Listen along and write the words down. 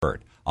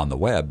on the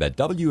web at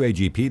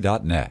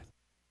wagp.net.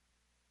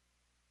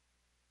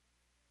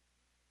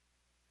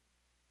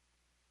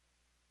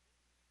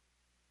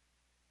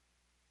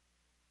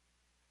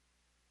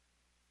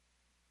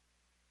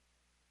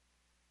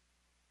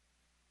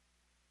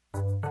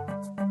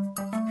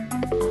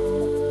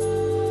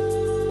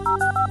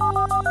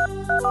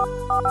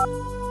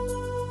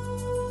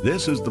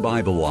 This is the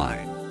Bible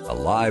Line, a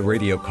live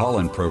radio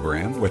call-in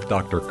program with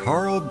Dr.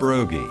 Carl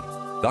Broggi.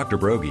 Dr.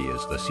 Broggi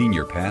is the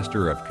senior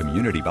pastor of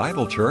Community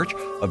Bible Church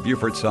of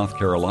Beaufort, South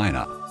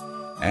Carolina.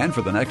 And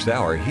for the next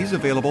hour, he's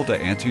available to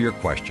answer your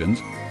questions,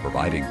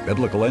 providing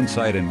biblical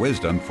insight and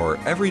wisdom for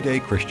everyday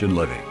Christian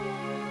living.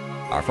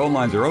 Our phone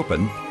lines are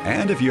open,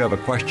 and if you have a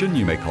question,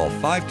 you may call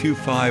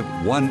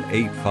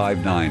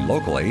 525-1859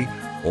 locally,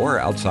 or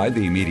outside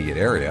the immediate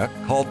area,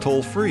 call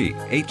toll-free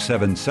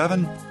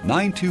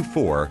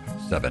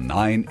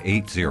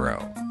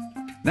 877-924-7980.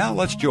 Now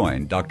let's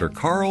join Dr.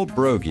 Carl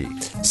Broggi.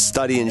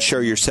 Study and show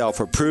yourself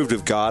approved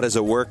of God as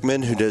a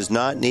workman who does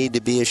not need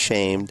to be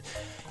ashamed,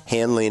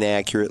 handling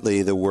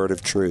accurately the word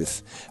of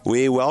truth.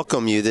 We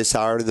welcome you this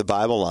hour to the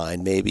Bible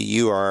Line. Maybe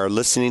you are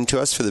listening to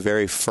us for the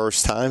very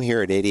first time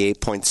here at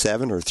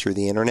 88.7 or through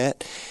the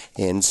internet.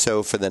 And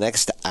so for the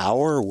next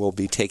hour, we'll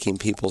be taking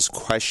people's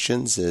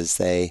questions as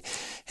they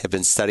have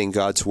been studying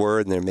God's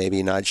Word and they're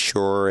maybe not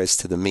sure as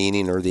to the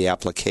meaning or the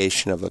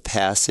application of a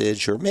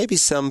passage, or maybe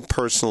some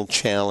personal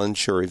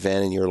challenge or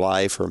event in your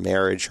life or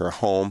marriage or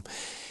home.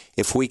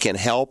 If we can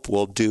help,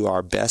 we'll do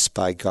our best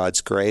by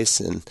God's grace.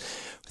 And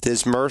with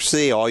His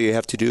mercy, all you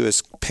have to do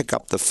is pick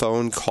up the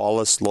phone, call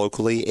us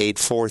locally,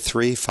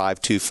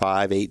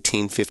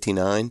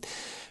 843-525-1859.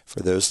 For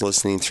those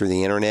listening through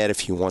the internet,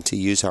 if you want to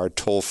use our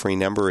toll-free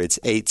number, it's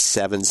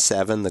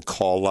 877, the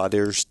call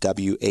letters,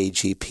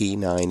 WAGP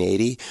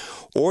 980.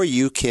 Or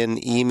you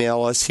can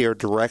email us here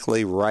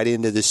directly right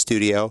into the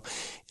studio,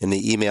 and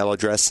the email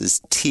address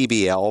is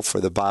TBL for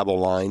the Bible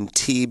Line,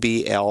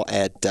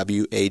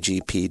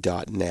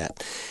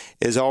 TBL@WAGP.net.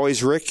 As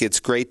always, Rick, it's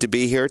great to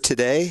be here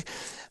today.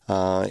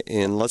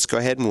 And let's go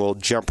ahead and we'll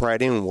jump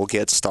right in and we'll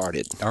get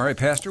started. All right,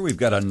 Pastor, we've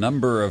got a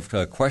number of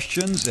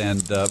questions,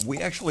 and we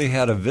actually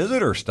had a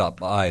visitor stop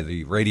by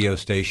the radio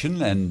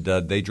station, and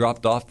they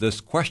dropped off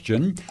this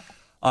question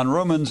on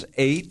Romans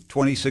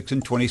 8:26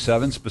 and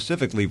 27,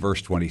 specifically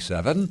verse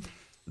 27.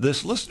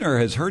 This listener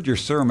has heard your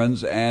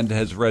sermons and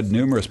has read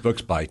numerous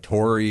books by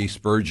Torrey,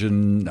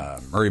 Spurgeon,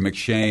 Murray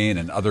McShane,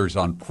 and others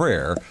on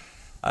prayer.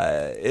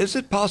 Is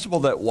it possible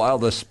that while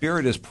the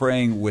Spirit is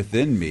praying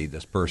within me,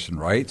 this person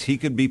writes, he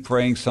could be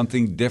praying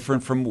something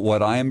different from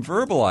what I am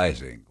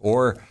verbalizing?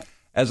 Or,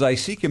 as I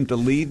seek Him to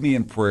lead me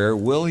in prayer,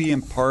 will He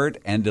impart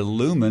and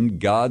illumine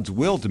God's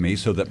will to me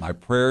so that my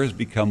prayers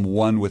become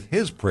one with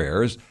His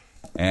prayers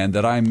and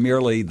that I'm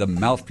merely the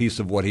mouthpiece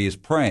of what He is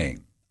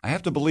praying? I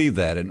have to believe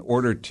that in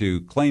order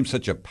to claim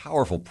such a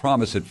powerful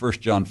promise at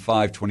 1 John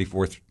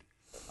 5:24,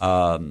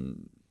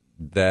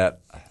 that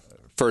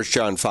 1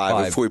 John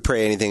 5, if we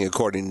pray anything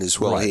according to His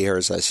will, right, He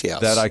hears us, yes.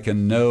 That I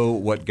can know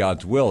what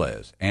God's will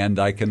is. And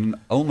I can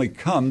only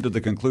come to the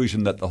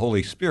conclusion that the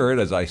Holy Spirit,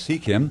 as I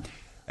seek Him,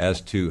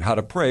 as to how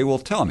to pray, will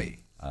tell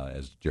me,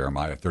 as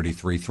Jeremiah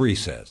 33:3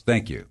 says.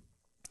 Thank you.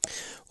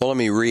 Well, let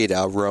me read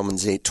out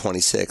Romans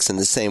 8:26. In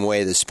the same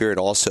way, the Spirit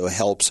also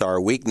helps our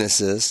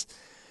weaknesses,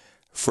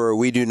 for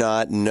we do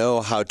not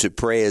know how to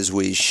pray as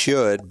we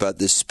should, but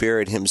the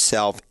Spirit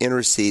Himself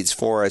intercedes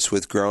for us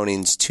with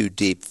groanings too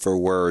deep for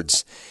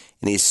words.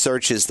 And He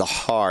searches the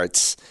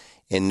hearts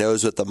and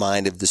knows what the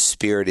mind of the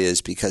Spirit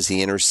is, because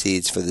He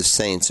intercedes for the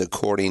saints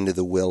according to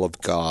the will of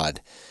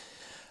God.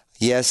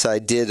 Yes, I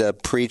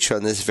did preach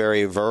on this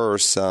very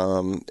verse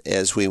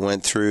as we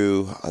went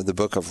through the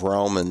book of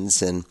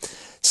Romans. And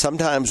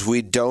sometimes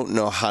we don't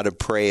know how to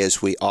pray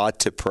as we ought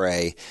to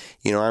pray.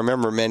 You know, I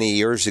remember many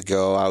years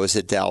ago, I was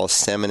at Dallas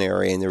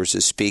Seminary, and there was a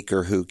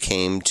speaker who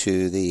came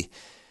to the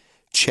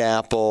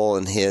chapel,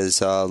 and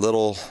his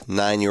little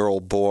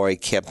 9-year-old boy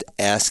kept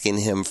asking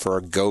him for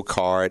a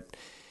go-kart.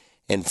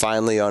 And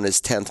finally, on his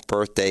 10th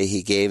birthday,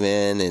 he gave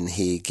in, and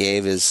he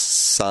gave his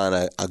son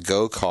a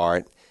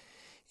go-kart.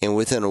 And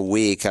within a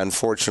week,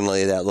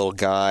 unfortunately, that little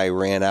guy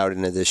ran out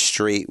into the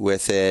street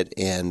with it,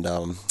 and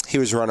he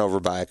was run over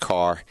by a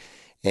car,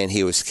 and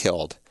he was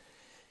killed.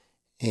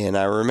 And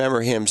I remember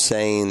him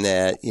saying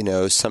that, you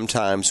know,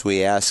 sometimes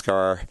we ask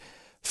our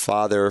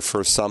Father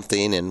for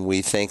something, and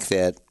we think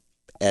that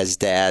as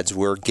dads,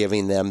 we're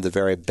giving them the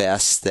very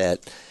best that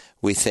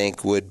we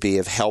think would be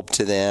of help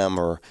to them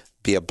or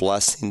be a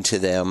blessing to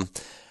them.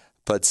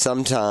 But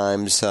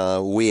sometimes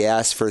we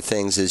ask for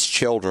things as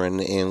children,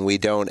 and we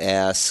don't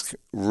ask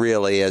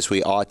really as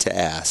we ought to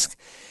ask.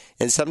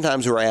 And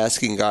sometimes we're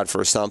asking God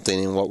for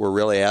something, and what we're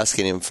really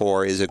asking Him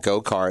for is a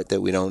go-kart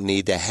that we don't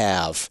need to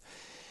have.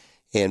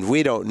 And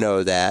we don't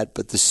know that,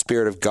 but the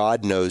Spirit of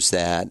God knows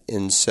that.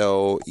 And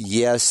so,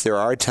 yes, there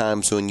are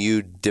times when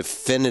you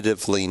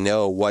definitively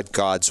know what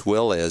God's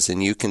will is,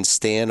 and you can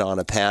stand on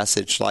a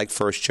passage like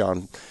 1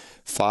 John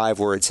 5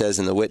 where it says,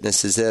 and the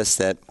witness is this,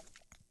 that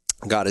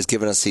God has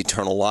given us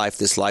eternal life.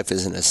 This life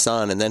is in His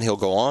Son. And then He'll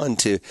go on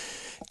to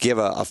give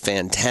a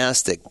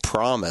fantastic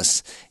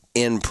promise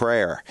in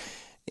prayer.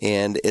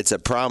 And it's a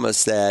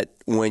promise that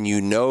when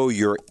you know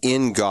you're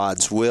in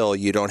God's will,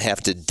 you don't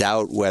have to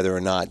doubt whether or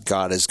not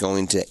God is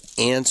going to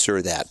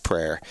answer that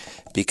prayer,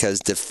 because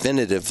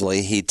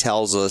definitively He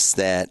tells us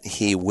that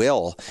He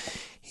will.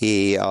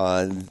 He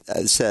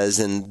says,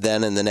 and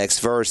then in the next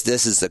verse,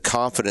 this is the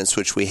confidence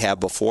which we have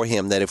before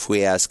Him, that if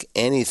we ask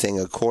anything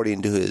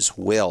according to His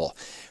will.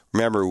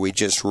 Remember, we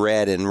just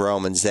read in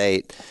Romans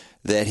 8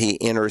 that He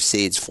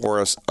intercedes for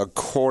us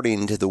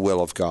according to the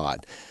will of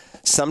God.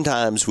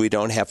 Sometimes we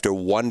don't have to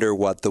wonder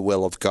what the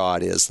will of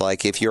God is.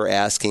 Like if you're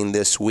asking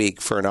this week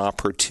for an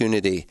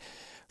opportunity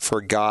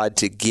for God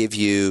to give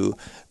you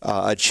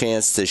a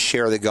chance to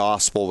share the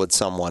gospel with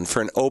someone,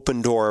 for an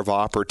open door of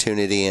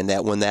opportunity, and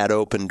that when that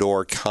open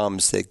door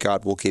comes, that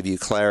God will give you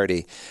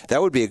clarity.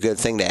 That would be a good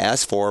thing to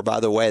ask for. By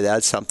the way,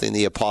 that's something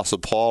the Apostle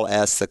Paul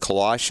asked the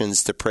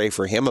Colossians to pray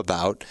for him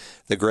about,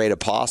 the great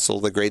apostle,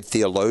 the great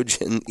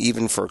theologian,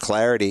 even for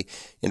clarity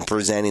in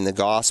presenting the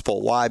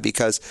gospel. Why?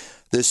 Because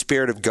the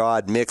Spirit of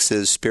God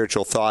mixes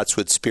spiritual thoughts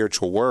with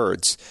spiritual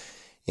words,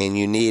 and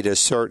you need a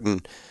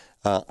certain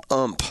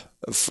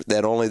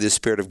that only the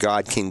Spirit of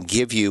God can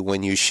give you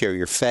when you share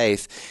your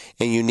faith,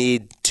 and you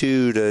need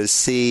to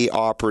see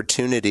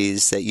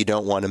opportunities that you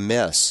don't want to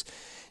miss.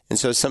 And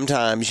so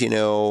sometimes,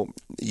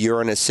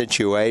 you're in a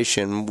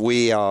situation,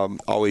 we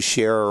always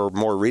share, or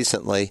more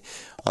recently,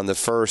 on the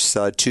first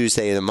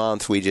Tuesday of the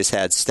month, we just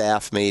had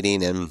staff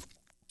meeting, and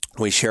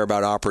we share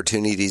about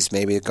opportunities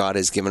maybe God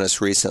has given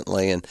us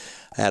recently. And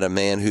I had a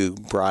man who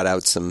brought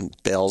out some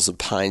bales of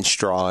pine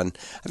straw, and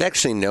I've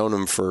actually known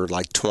him for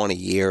like 20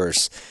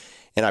 years.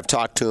 And I've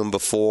talked to him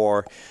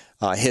before.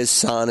 His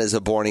son is a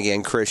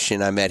born-again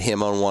Christian. I met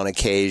him on one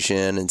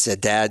occasion and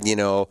said, Dad,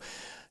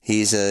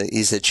 he's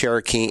a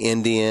Cherokee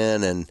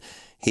Indian, and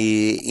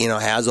he,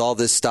 has all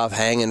this stuff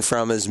hanging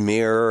from his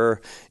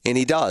mirror, and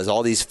he does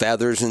all these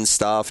feathers and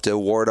stuff to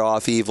ward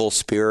off evil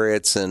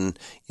spirits and,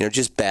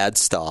 just bad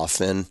stuff.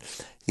 And,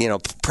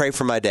 pray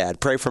for my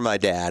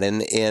dad.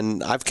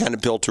 And I've kind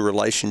of built a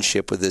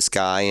relationship with this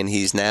guy, and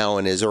he's now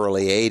in his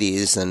early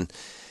 80s.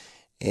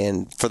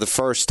 And for the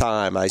first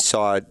time, I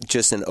saw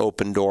just an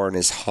open door in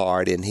his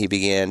heart, and he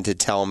began to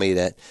tell me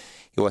that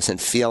he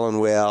wasn't feeling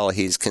well.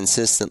 He's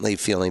consistently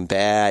feeling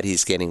bad.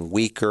 He's getting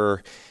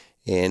weaker,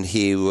 and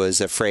he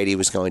was afraid he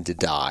was going to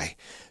die.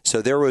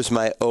 So there was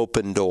my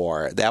open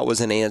door. That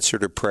was an answer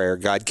to prayer.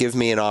 God, give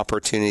me an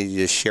opportunity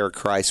to share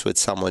Christ with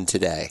someone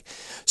today.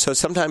 So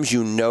sometimes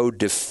you know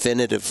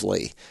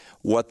definitively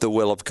what the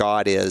will of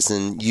God is,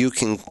 and you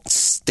can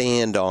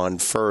stand on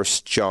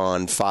 1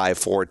 John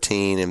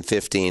 5:14 and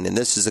 15, and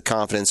this is the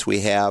confidence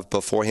we have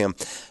before Him,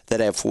 that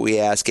if we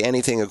ask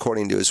anything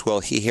according to His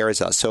will, He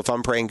hears us. So if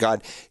I'm praying,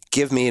 God,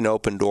 give me an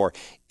open door,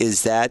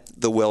 is that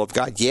the will of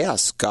God?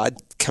 Yes, God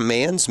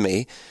commands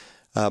me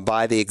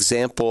by the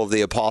example of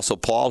the Apostle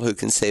Paul, who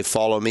can say,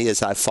 follow me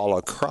as I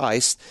follow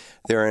Christ,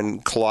 there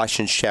in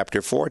Colossians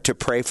chapter 4, to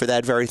pray for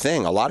that very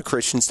thing. A lot of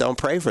Christians don't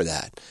pray for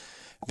that,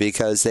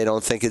 because they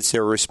don't think it's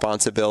their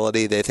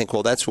responsibility. They think,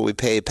 well, that's what we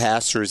pay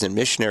pastors and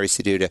missionaries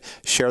to do, to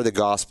share the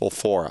gospel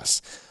for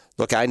us.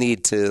 Look, I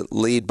need to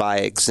lead by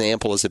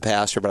example as a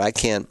pastor, but I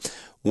can't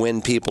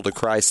win people to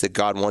Christ that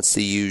God wants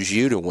to use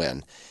you to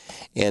win.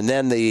 And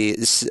then the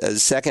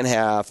second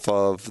half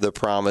of the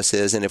promise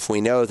is, and if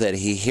we know that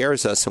He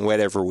hears us in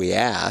whatever we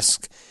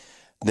ask,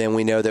 then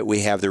we know that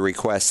we have the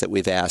request that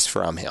we've asked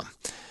from Him.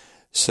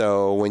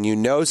 So when you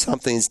know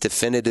something's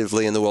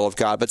definitively in the will of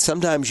God, but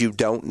sometimes you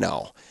don't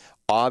know.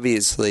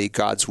 Obviously,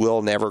 God's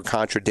will never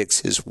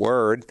contradicts His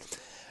word,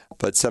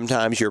 but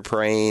sometimes you're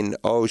praying,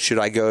 should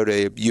I go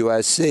to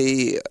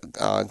USC,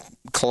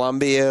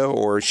 Columbia,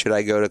 or should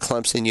I go to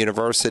Clemson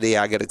University?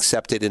 I got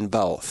accepted in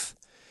both.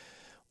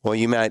 Well,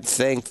 you might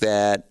think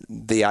that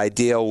the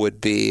ideal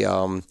would be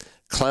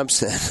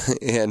Clemson,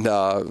 and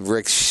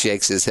Rick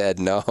shakes his head.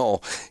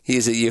 No,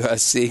 he's a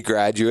USC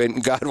graduate,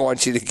 and God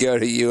wants you to go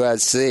to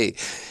USC.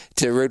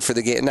 To root for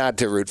the game, not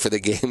to root for the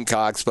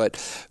Gamecocks, but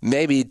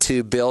maybe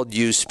to build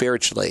you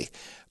spiritually.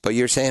 But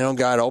you're saying, oh,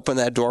 God, open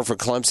that door for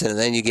Clemson, and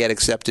then you get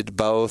accepted to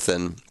both.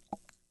 And,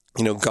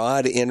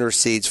 God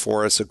intercedes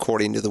for us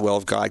according to the will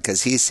of God,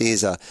 because He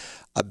sees a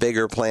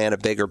bigger plan, a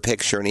bigger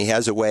picture, and He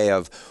has a way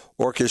of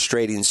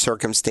orchestrating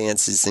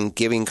circumstances and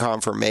giving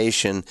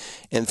confirmation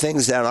and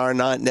things that are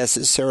not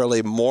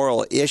necessarily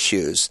moral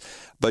issues,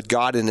 but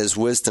God in His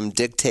wisdom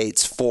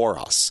dictates for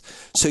us.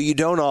 So you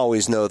don't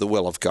always know the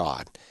will of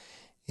God.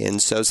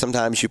 And so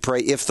sometimes you pray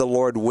if the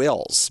Lord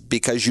wills,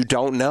 because you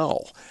don't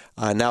know.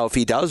 Now, if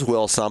He does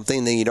will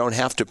something, then you don't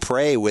have to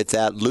pray with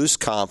that loose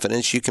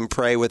confidence. You can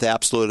pray with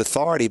absolute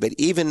authority. But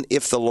even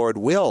if the Lord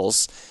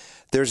wills,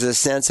 there's a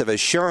sense of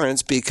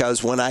assurance,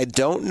 because when I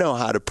don't know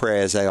how to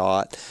pray as I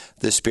ought,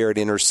 the Spirit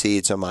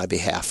intercedes on my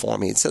behalf for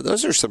me. And so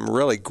those are some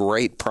really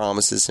great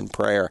promises in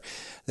prayer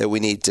that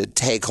we need to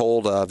take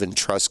hold of and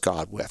trust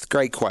God with.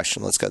 Great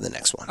question. Let's go to the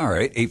next one. All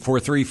right,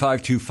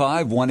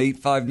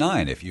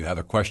 843-525-1859 if you have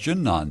a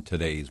question on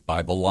today's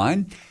Bible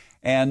line.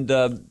 And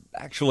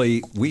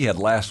Actually, we had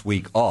last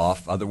week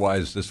off.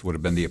 Otherwise, this would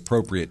have been the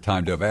appropriate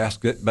time to have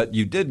asked it. But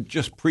you did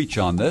just preach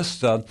on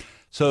this.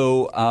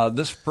 So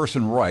this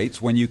person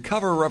writes, when you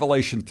cover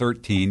Revelation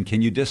 13,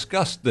 can you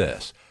discuss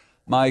this?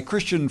 My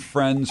Christian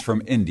friends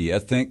from India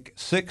think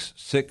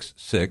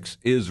 666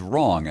 is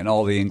wrong in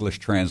all the English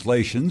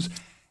translations,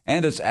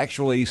 and it's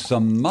actually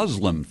some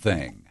Muslim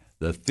thing.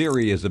 The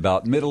theory is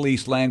about Middle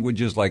East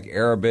languages like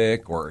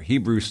Arabic or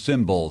Hebrew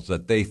symbols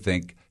that they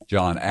think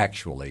John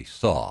actually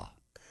saw.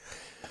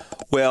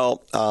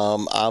 Well,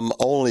 I'm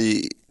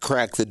only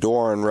cracked the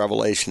door in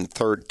Revelation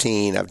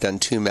 13. I've done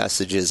 2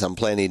 messages. I'm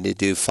planning to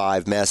do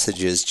 5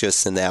 messages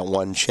just in that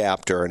one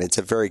chapter, and it's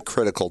a very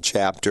critical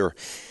chapter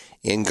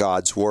in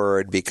God's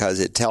Word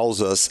because it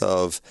tells us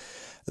of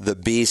the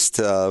beast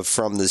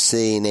from the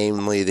sea,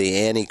 namely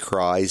the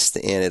Antichrist,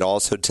 and it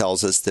also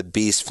tells us the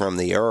beast from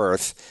the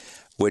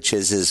earth, which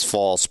is his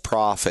false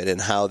prophet,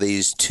 and how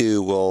these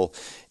two will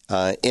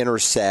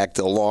intersect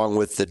along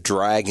with the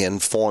dragon,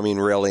 forming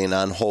really an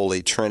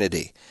unholy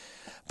trinity.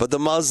 But the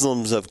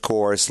Muslims, of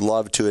course,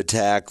 love to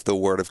attack the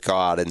Word of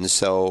God. And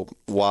so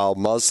while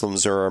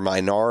Muslims are a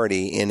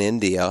minority in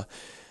India,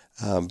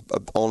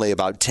 only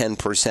about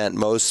 10%,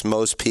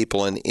 most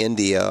people in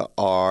India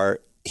are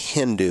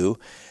Hindu.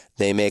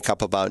 They make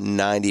up about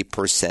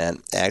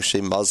 90%.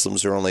 Actually,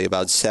 Muslims are only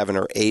about 7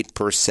 or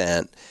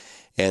 8%.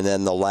 And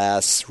then the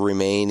last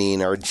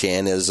remaining are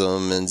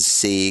Jainism and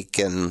Sikh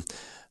and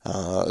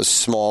a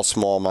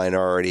small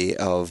minority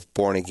of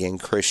born-again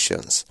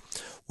Christians.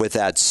 With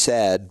that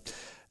said,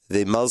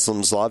 the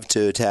Muslims love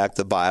to attack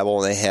the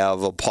Bible, and they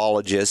have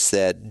apologists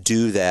that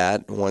do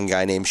that. One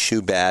guy named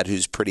Shubat,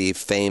 who's pretty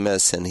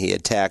famous, and he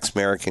attacks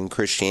American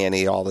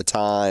Christianity all the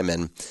time.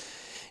 And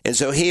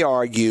so he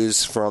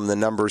argues from the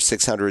number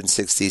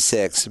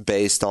 666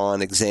 based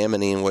on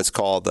examining what's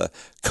called the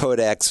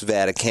Codex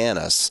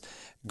Vaticanus,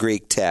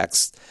 Greek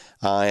text,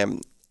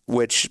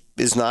 which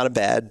is not a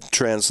bad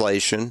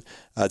translation.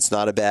 It's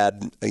not a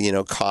bad,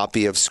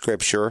 copy of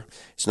Scripture.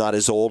 It's not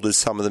as old as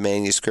some of the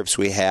manuscripts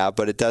we have,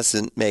 but it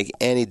doesn't make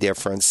any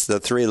difference. The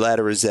 3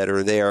 letters that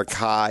are there,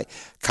 Chi,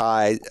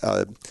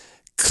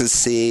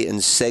 Xi,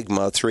 and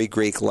Sigma, 3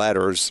 Greek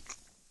letters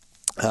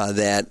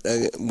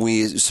that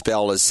we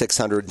spell as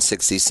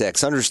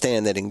 666.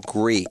 Understand that in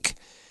Greek,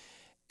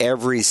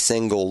 every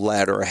single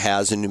letter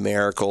has a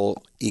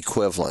numerical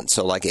equivalent.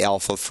 So like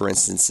alpha, for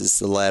instance, is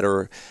the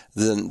letter,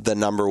 the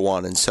number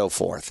 1, and so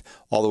forth,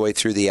 all the way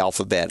through the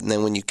alphabet. And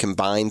then when you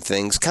combine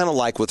things, kind of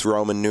like with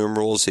Roman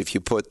numerals, if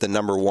you put the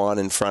number 1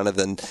 in front of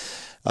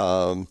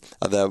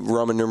the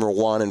Roman numeral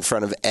 1 in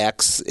front of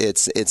X,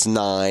 it's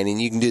 9.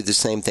 And you can do the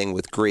same thing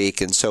with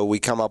Greek. And so we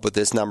come up with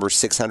this number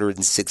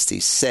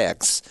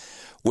 666,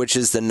 which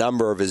is the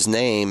number of his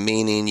name,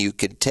 meaning you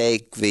could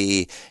take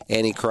the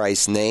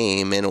Antichrist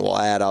name and it will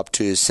add up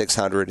to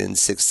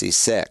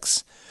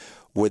 666.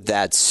 With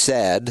that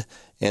said,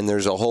 and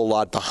there's a whole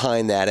lot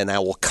behind that, and I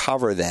will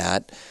cover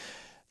that,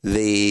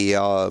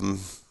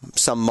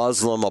 some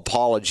Muslim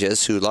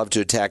apologists who love to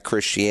attack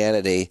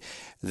Christianity,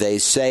 they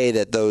say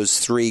that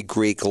those 3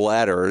 Greek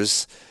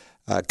letters,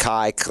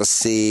 Chi,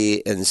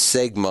 Xi, and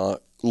Sigma,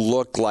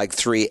 look like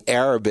 3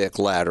 Arabic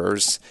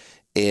letters,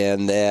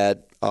 and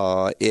that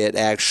it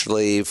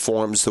actually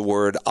forms the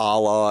word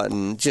Allah,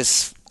 and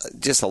just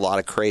a lot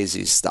of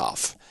crazy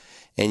stuff.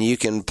 And you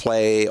can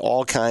play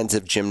all kinds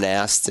of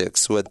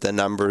gymnastics with the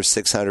number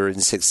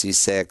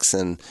 666,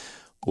 and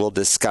we'll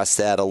discuss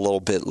that a little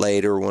bit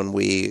later when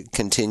we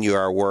continue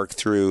our work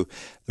through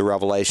the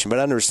Revelation. But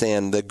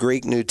understand, the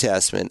Greek New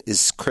Testament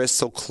is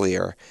crystal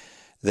clear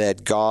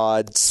that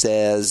God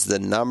says the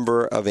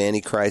number of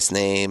Antichrist's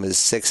name is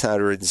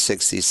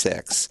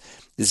 666.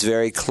 It's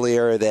very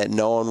clear that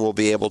no one will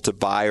be able to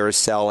buy or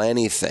sell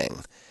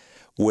anything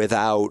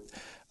without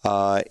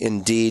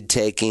indeed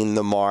taking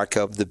the mark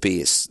of the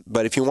beast.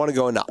 But if you want to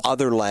go into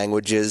other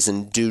languages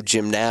and do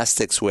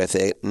gymnastics with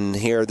it, and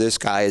here this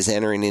guy is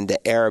entering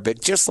into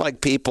Arabic, just like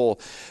people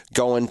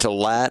go into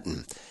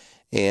Latin,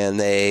 and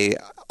they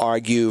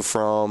argue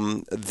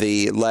from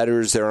the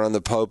letters that are on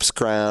the Pope's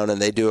crown,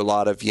 and they do a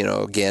lot of,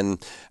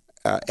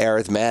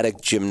 arithmetic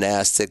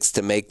gymnastics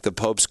to make the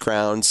Pope's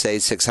crown say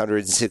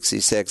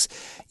 666.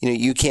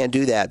 You can't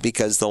do that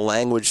because the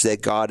language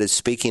that God is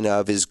speaking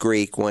of is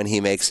Greek when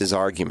he makes his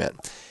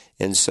argument.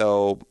 And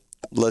so,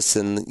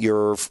 listen,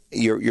 your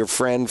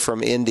friend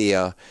from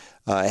India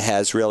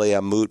has really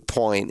a moot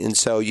point. And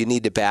so you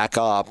need to back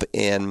up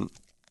and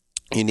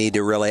you need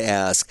to really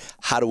ask,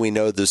 how do we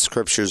know the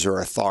Scriptures are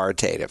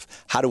authoritative?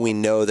 How do we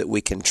know that we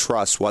can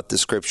trust what the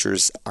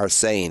Scriptures are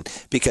saying?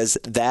 Because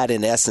that,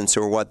 in essence,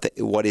 or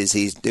what is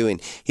he's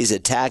doing? He's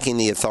attacking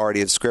the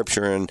authority of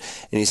Scripture, and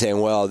he's saying,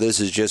 well,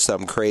 this is just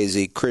some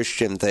crazy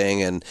Christian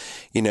thing, and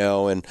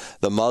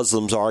the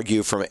Muslims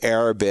argue from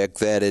Arabic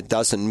that it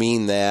doesn't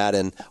mean that.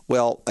 And,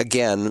 well,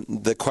 again,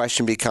 the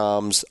question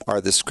becomes,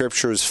 are the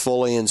Scriptures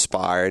fully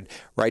inspired,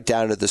 right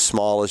down to the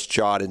smallest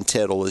jot and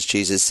tittle, as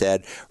Jesus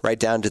said, right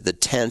down to the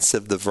tense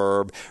of the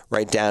verb,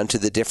 right down to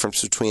the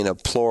difference between a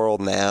plural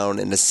noun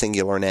and a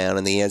singular noun,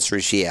 and the answer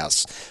is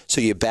yes.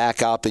 So you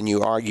back up and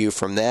you argue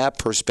from that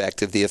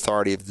perspective the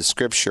authority of the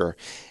Scripture.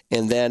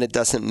 And then it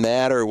doesn't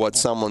matter what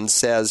someone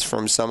says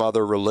from some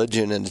other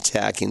religion in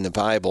attacking the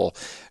Bible.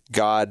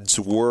 God's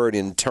word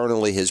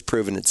internally has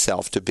proven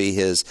itself to be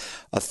his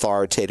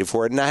authoritative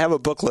word. And I have a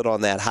booklet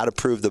on that, How to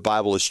Prove the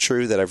Bible is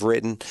True, that I've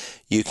written.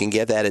 You can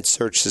get that at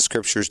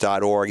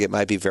searchthescriptures.org. It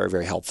might be very,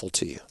 very helpful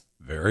to you.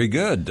 Very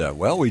good.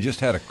 Well, we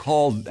just had a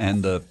call,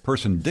 and the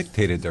person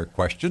dictated their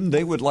question.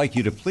 They would like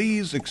you to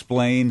please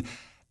explain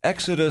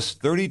Exodus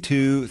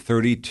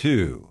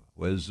 32:32.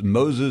 Was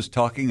Moses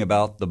talking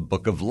about the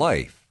book of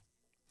life?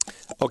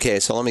 Okay,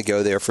 so let me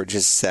go there for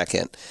just a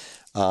second.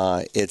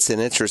 It's an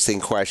interesting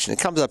question. It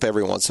comes up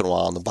every once in a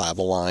while in the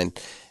Bible line,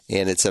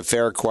 and it's a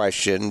fair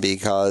question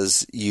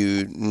because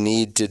you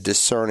need to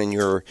discern in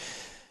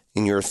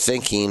your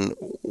thinking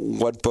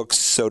what books,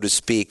 so to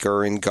speak,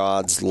 are in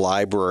God's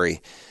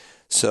library.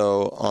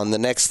 So on the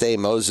next day,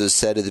 Moses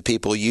said to the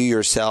people, "You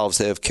yourselves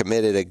have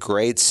committed a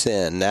great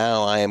sin.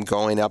 Now I am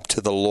going up to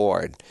the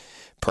Lord.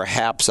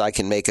 Perhaps I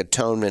can make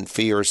atonement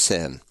for your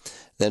sin."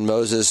 Then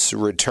Moses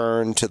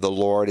returned to the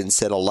Lord and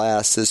said,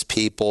 "Alas, this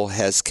people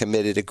has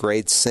committed a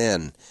great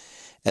sin,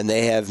 and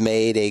they have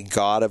made a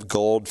god of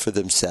gold for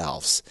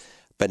themselves.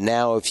 But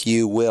now if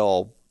you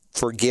will,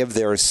 forgive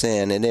their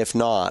sin, and if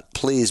not,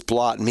 please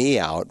blot me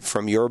out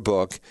from your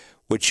book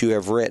which you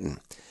have written."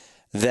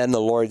 Then the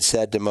Lord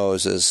said to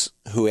Moses,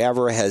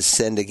 "Whoever has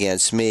sinned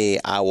against me,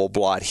 I will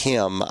blot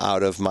him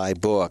out of my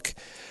book.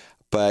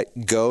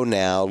 But go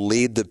now,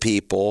 lead the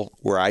people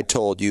where I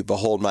told you,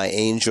 behold, my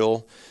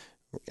angel,"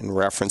 in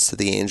reference to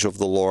the angel of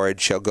the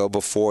Lord, "shall go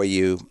before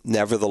you.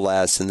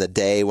 Nevertheless, in the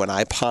day when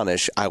I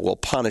punish, I will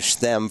punish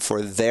them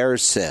for their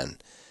sin."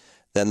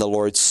 Then the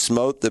Lord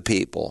smote the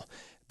people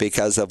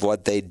because of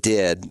what they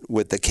did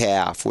with the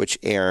calf which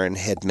Aaron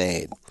had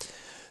made.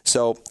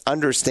 So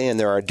understand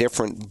there are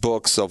different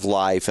books of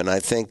life, and I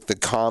think the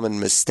common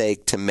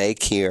mistake to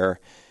make here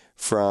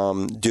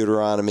from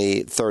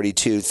Deuteronomy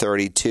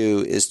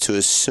 32:32 is to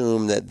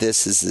assume that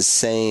this is the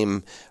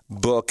same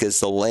book as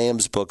the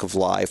Lamb's Book of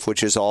Life,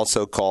 which is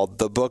also called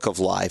the Book of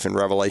Life in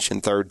Revelation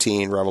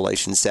 13,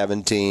 Revelation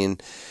 17.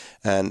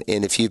 And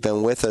if you've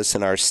been with us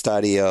in our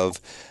study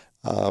of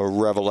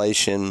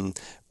Revelation,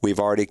 we've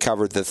already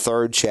covered the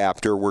 3rd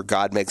chapter where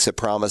God makes a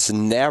promise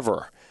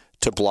never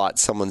to blot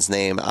someone's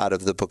name out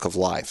of the Book of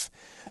Life.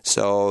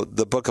 So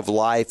the Book of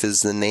Life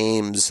is the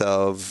names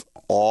of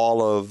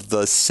all of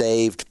the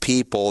saved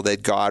people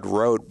that God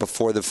wrote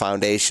before the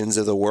foundations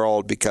of the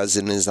world, because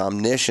in his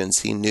omniscience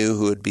he knew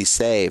who would be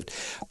saved.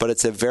 But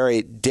it's a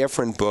very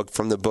different book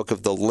from the book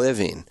of the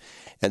living.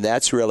 And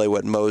that's really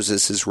what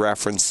Moses is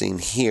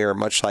referencing here,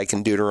 much like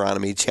in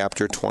Deuteronomy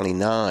chapter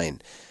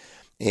 29.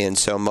 And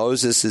so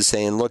Moses is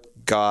saying, look,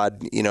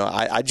 God,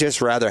 I'd just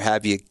rather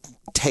have you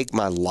take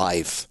my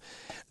life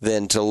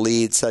than to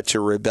lead such a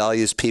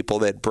rebellious people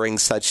that bring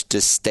such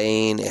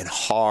disdain and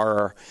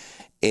horror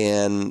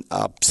and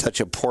such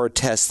a poor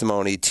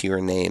testimony to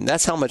your name.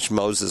 That's how much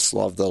Moses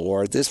loved the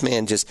Lord. This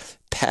man just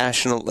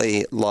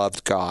passionately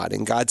loved God.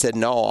 And God said,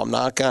 "No, I'm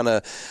not going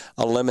to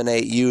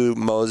eliminate you,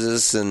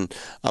 Moses, and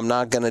I'm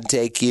not going to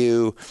take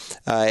you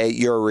at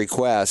your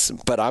request,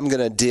 but I'm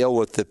going to deal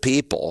with the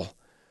people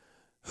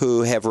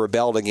who have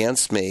rebelled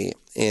against me."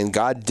 And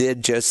God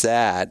did just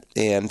that,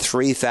 and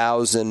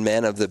 3,000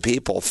 men of the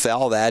people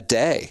fell that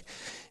day.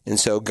 And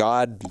so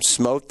God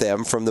smote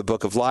them from the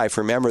book of life.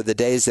 Remember, the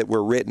days that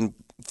were written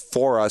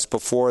for us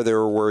before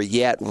there were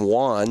yet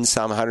one,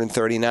 Psalm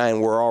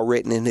 139, were all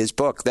written in his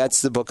book.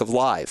 That's the book of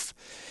life.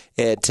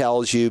 It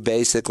tells you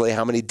basically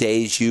how many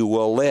days you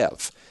will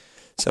live.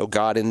 So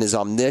God in his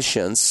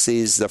omniscience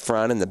sees the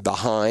front and the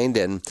behind,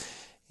 and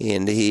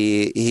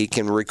he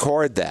can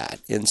record that.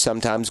 And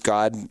sometimes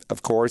God,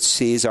 of course,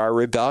 sees our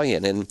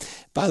rebellion. And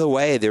by the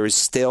way, there is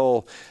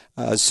still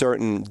a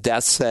certain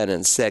death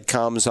sentence that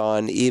comes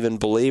on even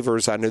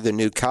believers under the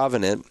new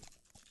covenant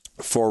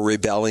for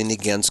rebelling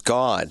against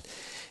God.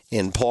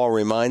 And Paul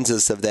reminds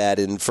us of that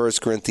in 1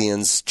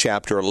 Corinthians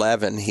chapter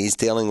 11. He's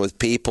dealing with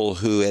people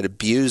who had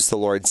abused the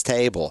Lord's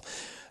table.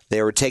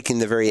 They were taking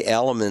the very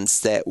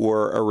elements that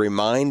were a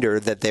reminder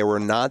that they were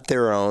not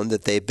their own,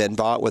 that they'd been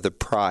bought with a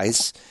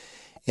price,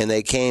 and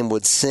they came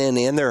with sin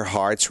in their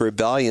hearts,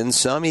 rebellion,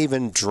 some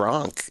even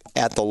drunk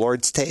at the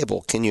Lord's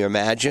table. Can you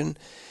imagine?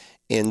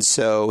 And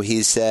so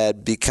he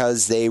said,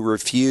 because they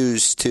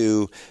refused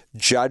to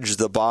judge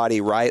the body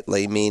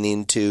rightly,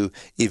 meaning to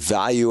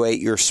evaluate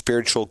your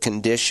spiritual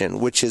condition,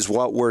 which is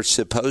what we're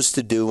supposed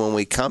to do when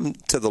we come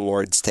to the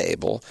Lord's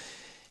table.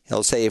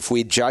 He'll say, if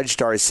we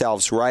judged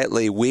ourselves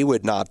rightly, we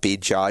would not be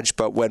judged.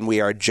 But when we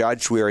are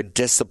judged, we are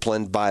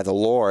disciplined by the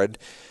Lord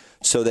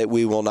so that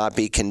we will not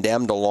be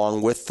condemned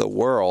along with the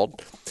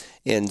world.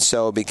 And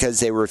so because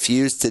they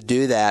refused to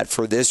do that,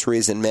 for this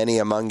reason, many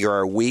among you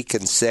are weak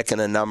and sick, and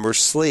a number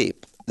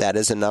sleep. That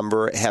is, a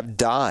number have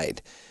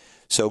died.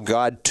 So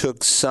God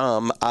took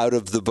some out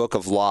of the book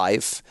of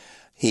life.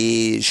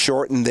 He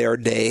shortened their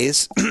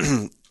days.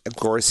 of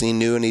course, he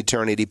knew in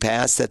eternity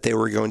past that they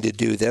were going to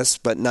do this,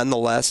 but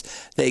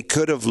nonetheless, they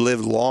could have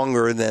lived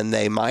longer than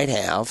they might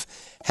have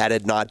had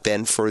it not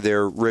been for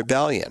their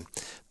rebellion.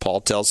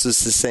 Paul tells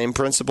us the same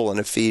principle in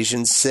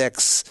Ephesians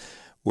 6,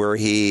 where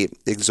he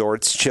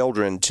exhorts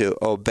children to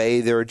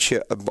obey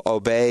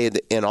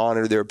and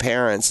honor their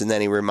parents, and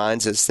then he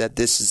reminds us that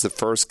this is the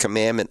first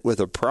commandment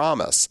with a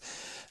promise,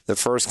 the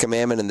first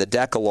commandment in the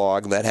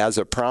Decalogue that has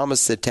a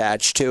promise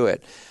attached to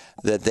it,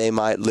 that they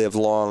might live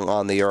long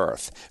on the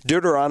earth.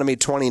 Deuteronomy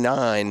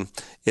 29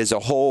 is a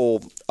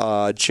whole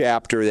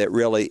chapter that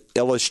really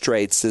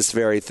illustrates this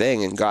very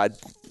thing, and God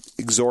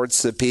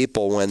exhorts the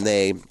people when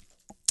they,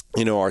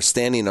 are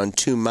standing on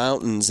two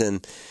mountains,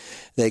 and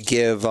they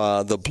give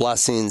the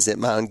blessings at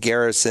Mount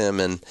Gerizim,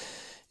 and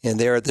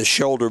they're at the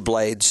shoulder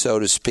blade, so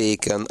to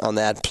speak, on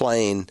that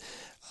plain.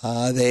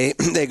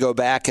 They go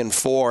back and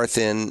forth,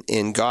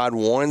 and God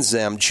warns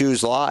them,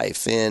 choose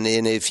life. And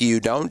if you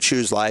don't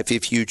choose life,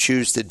 if you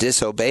choose to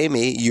disobey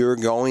me, you're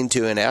going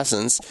to, in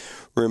essence,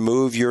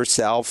 remove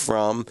yourself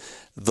from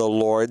the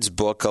Lord's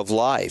book of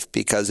life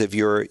because of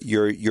your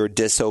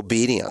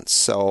disobedience.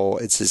 So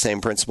it's the same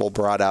principle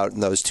brought out in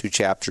those two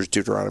chapters,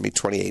 Deuteronomy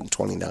 28 and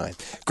 29.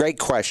 Great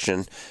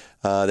question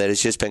that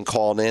has just been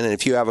called in. And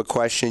if you have a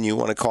question you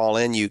want to call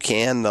in, you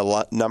can.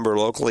 The number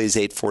locally is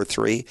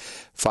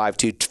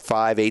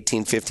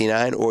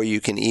 843-525-1859, or you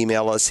can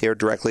email us here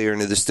directly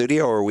into the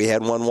studio, or we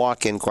had one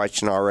walk-in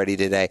question already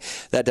today.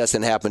 That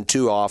doesn't happen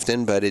too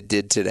often, but it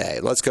did today.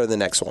 Let's go to the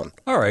next one.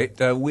 All right.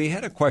 We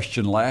had a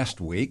question last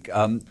week.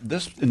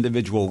 This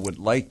individual would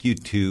like you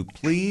to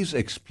please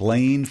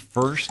explain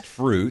first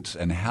fruits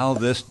and how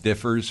this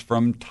differs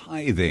from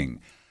tithing.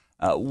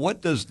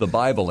 What does the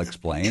Bible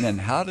explain,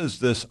 and how does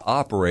this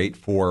operate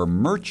for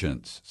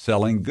merchants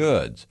selling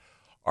goods?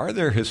 Are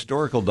there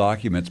historical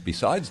documents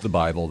besides the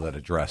Bible that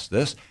address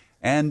this?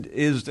 And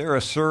is there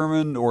a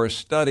sermon or a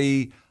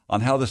study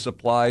on how this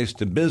applies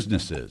to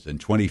businesses in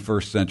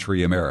 21st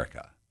century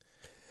America?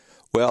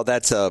 Well,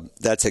 that's a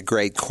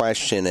great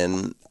question,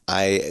 and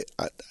I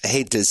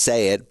hate to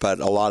say it, but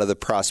a lot of the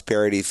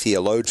prosperity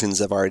theologians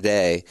of our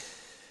day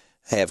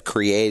have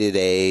created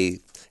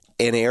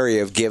an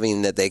area of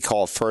giving that they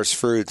call first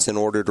fruits in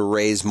order to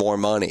raise more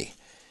money.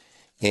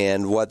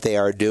 And what they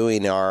are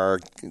doing are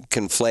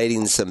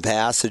conflating some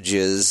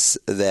passages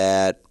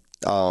that,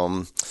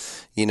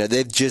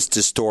 they've just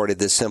distorted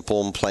the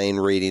simple and plain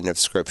reading of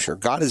Scripture.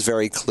 God is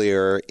very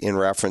clear in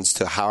reference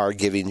to how our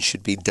giving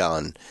should be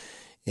done.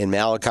 In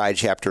Malachi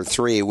chapter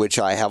 3, which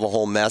I have a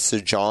whole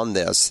message on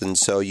this, and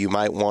so you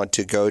might want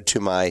to go to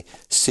my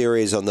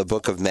series on the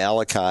book of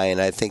Malachi, and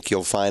I think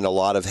you'll find a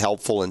lot of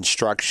helpful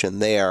instruction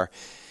there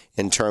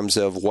in terms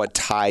of what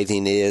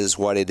tithing is,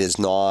 what it is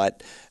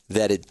not,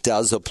 that it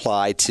does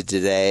apply to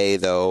today,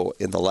 though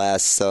in the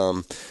last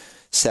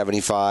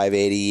 75,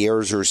 80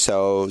 years or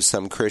so,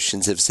 some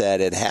Christians have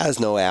said it has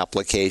no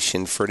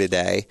application for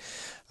today.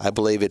 I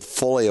believe it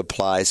fully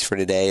applies for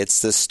today.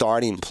 It's the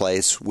starting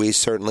place. We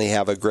certainly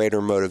have a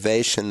greater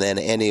motivation than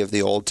any of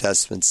the Old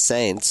Testament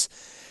saints.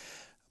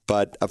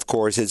 But, of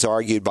course, it's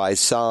argued by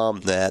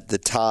some that the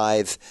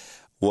tithe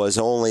was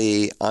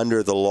only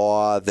under the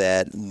law,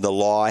 that the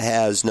law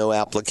has no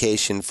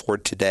application for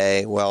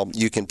today. Well,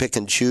 you can pick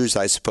and choose,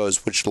 I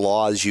suppose, which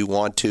laws you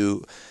want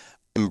to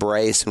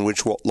embrace and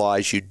which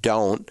laws you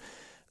don't.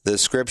 The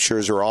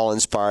Scriptures are all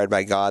inspired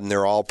by God, and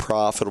they're all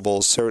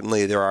profitable.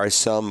 Certainly, there are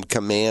some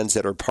commands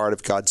that are part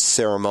of God's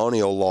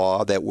ceremonial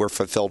law that were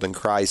fulfilled in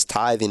Christ.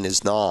 Tithing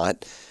is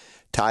not.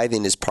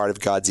 Tithing is part of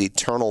God's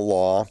eternal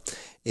law.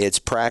 It's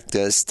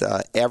practiced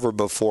ever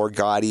before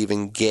God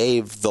even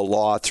gave the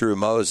law through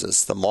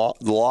Moses. The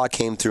law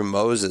came through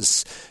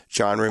Moses.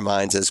 John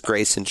reminds us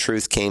grace and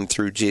truth came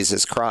through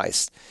Jesus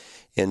Christ.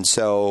 And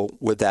so,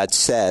 with that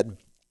said,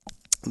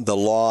 the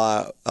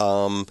law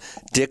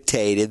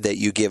dictated that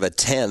you give a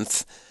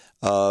tenth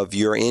of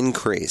your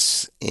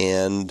increase.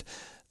 And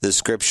the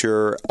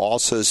Scripture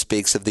also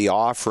speaks of the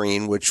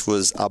offering, which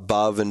was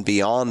above and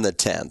beyond the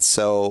tenth.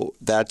 So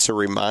that's a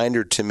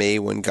reminder to me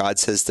when God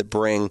says to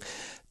bring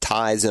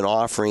tithes and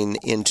offering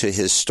into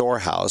his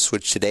storehouse,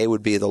 which today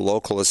would be the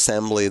local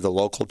assembly, the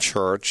local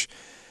church.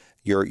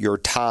 Your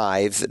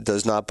tithe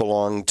does not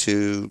belong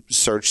to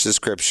search the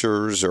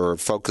Scriptures or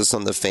focus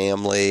on the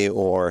family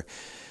or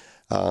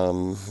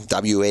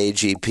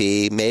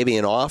WAGP, maybe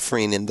an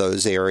offering in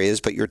those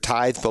areas, but your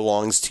tithe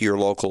belongs to your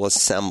local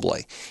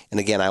assembly. And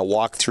again, I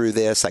walk through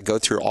this. I go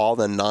through all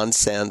the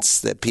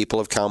nonsense that people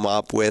have come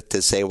up with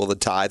to say, well, the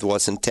tithe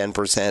wasn't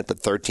 10%,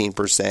 but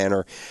 13%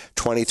 or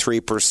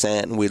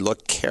 23%. And we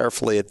look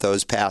carefully at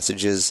those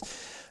passages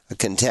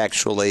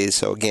contextually.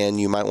 So again,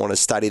 you might want to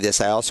study this.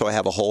 I also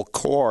have a whole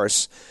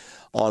course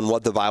on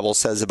what the Bible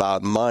says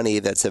about money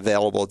that's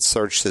available at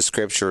Search the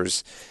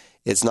Scriptures.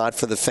 It's not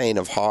for the faint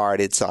of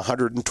heart. It's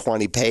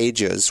 120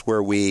 pages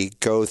where we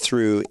go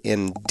through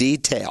in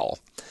detail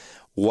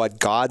what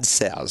God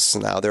says.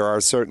 Now, there are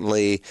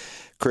certainly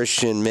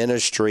Christian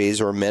ministries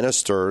or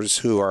ministers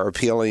who are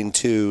appealing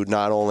to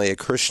not only a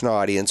Christian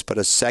audience, but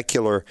a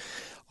secular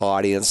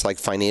audience like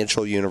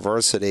Financial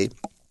University,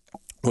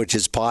 which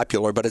is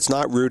popular, but it's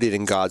not rooted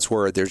in God's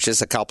Word. There's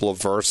just a couple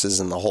of verses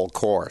in the whole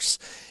course.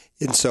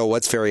 And so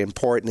what's very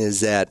important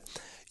is that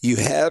you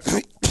have,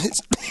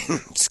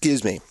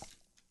 excuse me,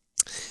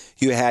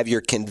 you have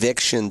your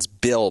convictions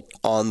built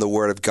on the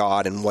Word of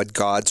God and what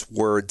God's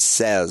Word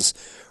says,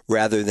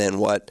 rather than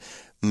what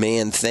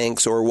man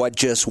thinks or what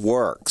just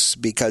works.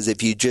 Because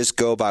if you just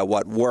go by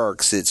what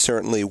works, it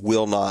certainly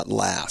will not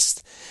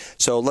last.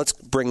 So let's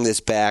bring this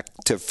back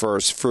to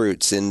first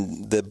fruits.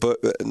 In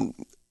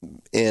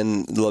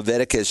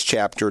Leviticus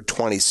chapter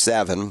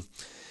 27,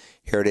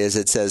 here it is.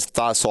 It says,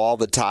 "Thus all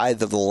the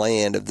tithe of the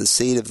land, of the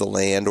seed of the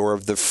land, or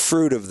of the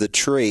fruit of the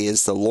tree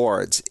is the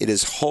Lord's. It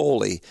is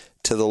holy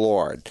to the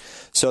Lord."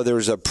 So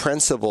there's a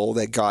principle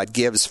that God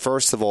gives,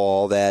 first of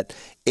all, that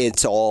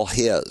it's all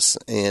His.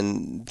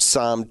 And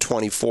Psalm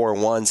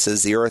 24:1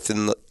 says, "The earth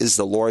is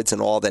the Lord's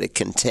and all that it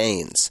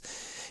contains."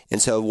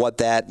 And so what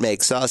that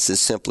makes us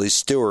is simply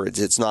stewards.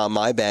 It's not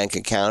my bank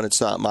account. It's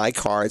not my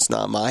car. It's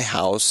not my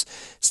house.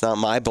 It's not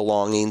my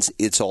belongings.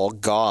 It's all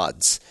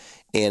God's.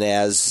 And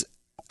as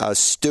a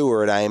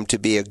steward, I am to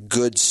be a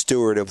good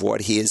steward of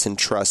what He has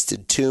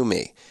entrusted to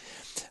me.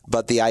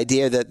 But the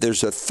idea that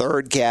there's a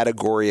third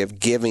category of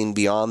giving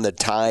beyond the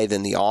tithe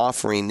and the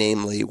offering,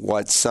 namely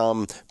what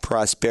some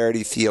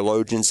prosperity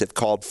theologians have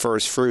called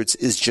first fruits,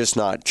 is just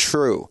not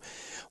true.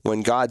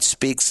 When God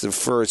speaks of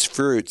first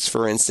fruits,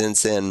 for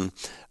instance, in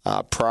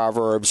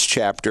Proverbs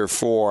chapter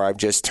 4, I've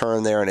just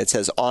turned there, and it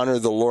says, "Honor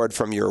the Lord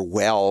from your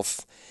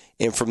wealth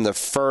and from the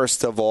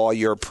first of all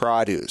your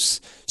produce,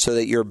 so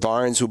that your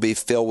barns will be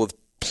filled with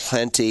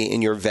plenty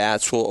and your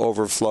vats will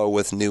overflow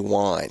with new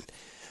wine."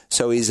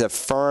 So he's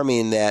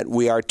affirming that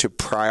we are to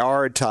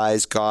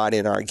prioritize God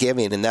in our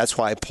giving. And that's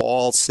why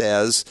Paul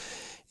says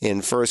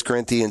in 1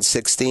 Corinthians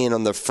 16,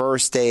 on the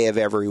first day of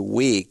every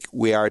week,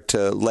 we are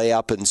to lay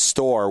up in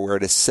store, we're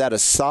to set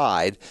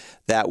aside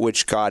that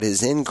which God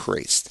has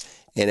increased.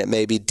 And it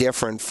may be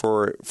different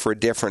for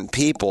different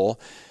people,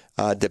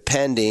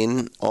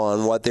 depending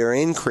on what their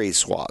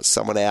increase was.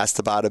 Someone asked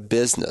about a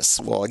business.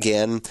 Well,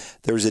 again,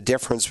 there's a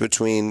difference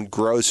between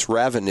gross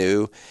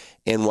revenue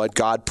and what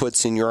God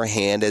puts in your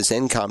hand as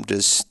income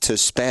to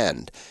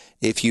spend.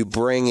 If you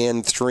bring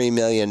in $3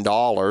 million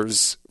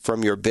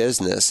from your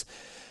business,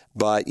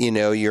 but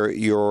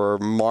your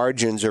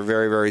margins are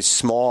very, very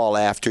small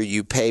after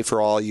you pay for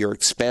all your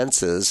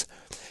expenses,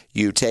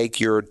 you take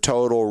your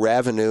total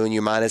revenue and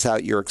you minus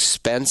out your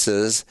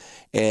expenses,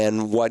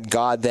 and what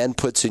God then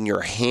puts in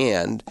your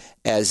hand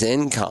as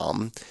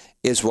income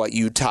is what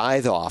you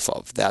tithe off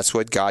of. That's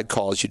what God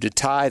calls you to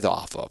tithe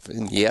off of.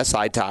 And yes,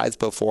 I tithe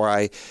before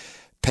I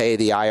pay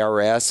the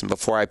IRS and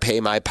before I pay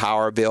my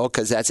power bill,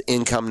 because that's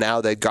income now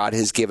that God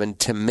has given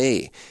to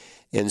me.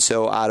 And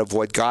so out of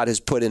what God has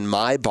put in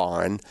my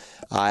barn,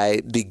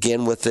 I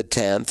begin with the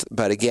 10th.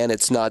 But again,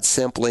 it's not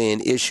simply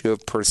an issue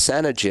of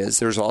percentages.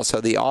 There's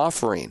also the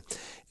offering.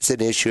 It's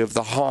an issue of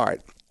the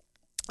heart.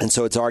 And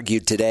so it's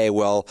argued today,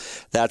 well,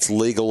 that's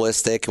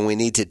legalistic and we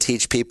need to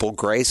teach people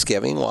grace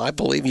giving. Well, I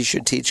believe you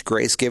should teach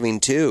grace giving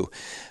too.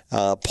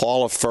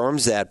 Paul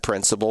affirms that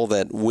principle,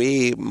 that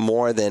we,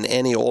 more than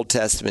any Old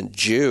Testament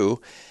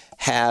Jew,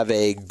 have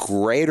a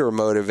greater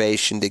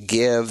motivation to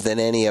give than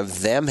any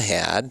of them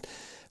had,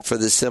 for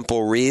the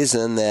simple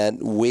reason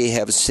that we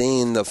have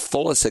seen the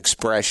fullest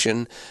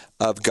expression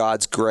of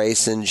God's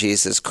grace in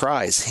Jesus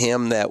Christ.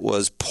 Him that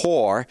was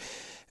poor,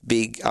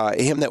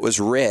 him that was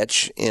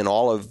rich in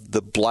all of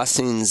the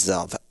blessings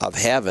of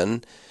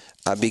heaven,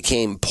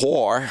 became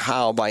poor.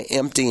 How? By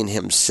emptying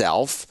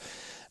himself,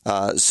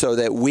 so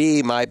that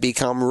we might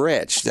become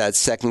rich. That's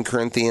 2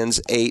 Corinthians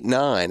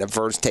 8:9, a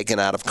verse taken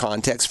out of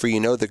context. "For you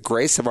know the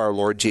grace of our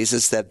Lord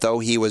Jesus, that though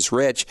he was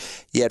rich,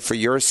 yet for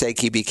your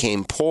sake he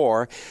became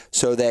poor,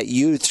 so that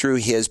you through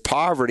his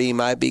poverty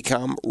might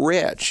become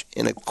rich."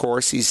 And of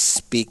course, he's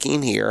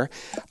speaking here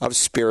of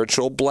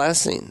spiritual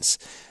blessings.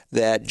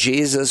 That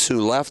Jesus,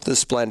 who left the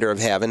splendor of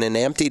heaven and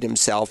emptied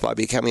himself by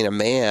becoming a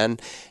man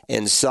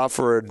and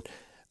suffered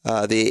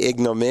the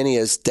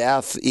ignominious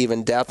death,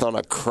 even death on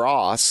a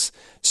cross,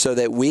 so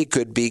that we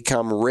could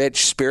become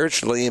rich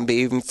spiritually and be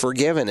even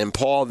forgiven. And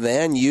Paul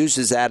then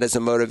uses that as a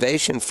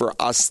motivation for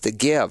us to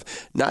give,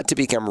 not to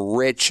become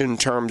rich in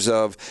terms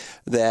of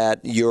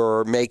that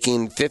you're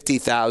making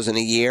 $50,000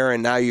 a year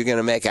and now you're going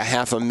to make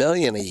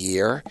 $500,000 a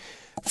year.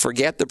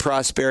 Forget the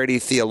prosperity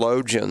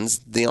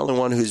theologians. The only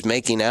one who's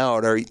making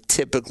out are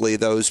typically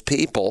those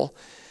people.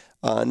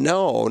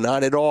 No,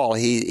 not at all.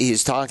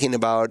 He's talking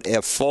about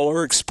a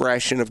fuller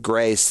expression of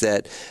grace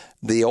that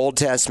the Old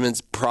Testament's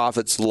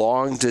prophets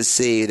long to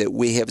see, that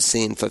we have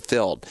seen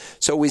fulfilled.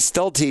 So we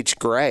still teach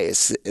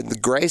grace.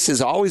 Grace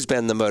has always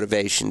been the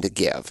motivation to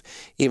give.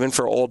 Even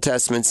for Old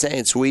Testament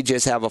saints, we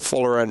just have a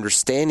fuller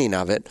understanding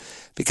of it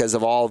because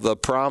of all the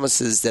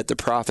promises that the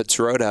prophets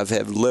wrote of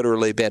have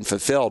literally been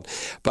fulfilled.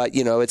 But,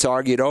 it's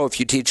argued, if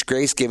you teach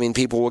grace giving,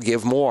 people will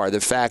give more. The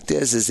fact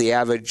is the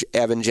average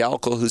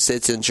evangelical who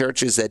sits in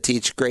churches that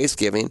teach grace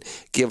giving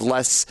give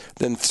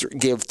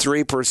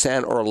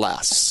 3% or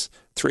less.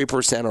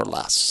 3% or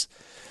less.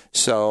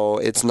 So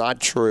it's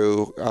not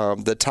true.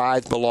 The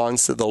tithe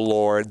belongs to the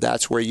Lord.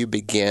 That's where you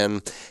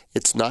begin.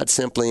 It's not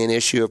simply an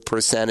issue of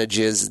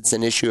percentages. It's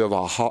an issue of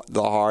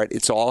the heart.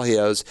 It's all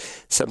His.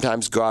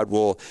 Sometimes God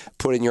will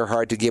put in your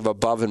heart to give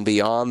above and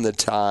beyond the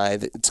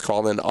tithe. It's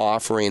called an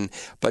offering.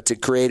 But to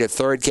create a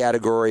third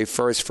category,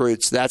 first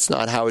fruits, that's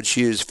not how it's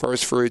used.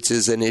 First fruits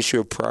is an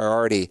issue of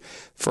priority.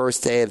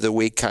 First day of the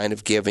week kind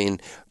of giving,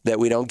 that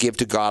we don't give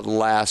to God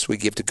last, we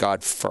give to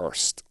God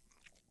first.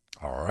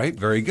 All right,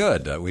 very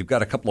good. We've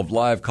got a couple of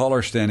live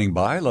callers standing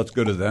by. Let's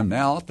go to them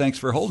now. Thanks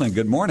for holding.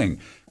 Good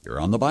morning.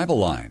 You're on the Bible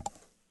line.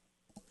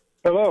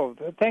 Hello.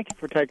 Thank you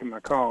for taking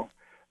my call.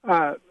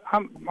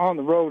 I'm on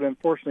the road.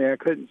 Unfortunately,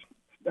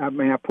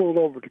 I pulled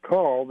over to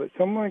call, but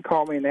someone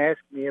called me and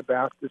asked me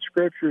about the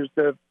scriptures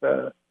of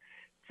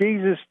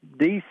Jesus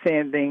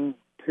descending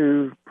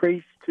to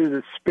preach to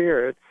the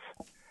spirits.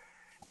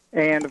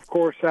 And, of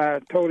course, I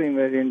told him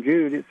that in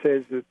Jude it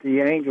says that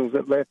the angels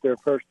that left their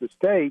first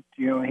estate,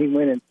 he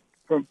went and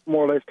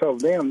more or less told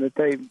them that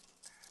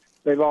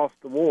they lost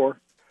the war.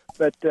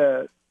 But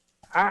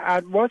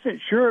I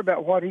wasn't sure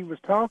about what he was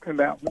talking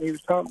about when he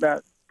was talking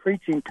about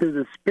preaching to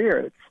the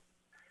spirits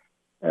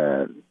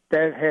that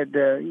had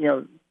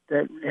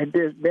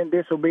been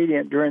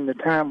disobedient during the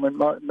time when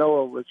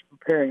Noah was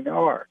preparing the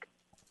ark.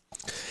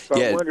 So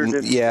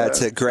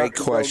it's a great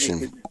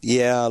question.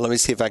 Let me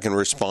see if I can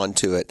respond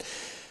to it.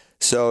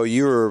 So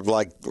you were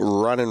like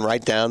running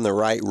right down the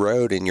right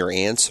road in your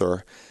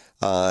answer.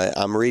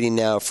 I'm reading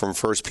now from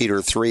 1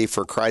 Peter 3,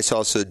 for Christ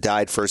also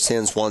died for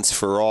sins once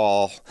for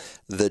all,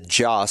 the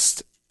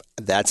just,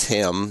 that's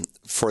him,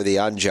 for the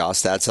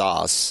unjust, that's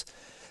us,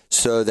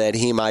 so that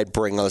he might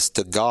bring us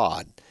to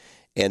God.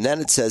 And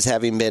then it says,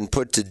 having been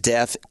put to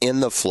death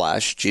in the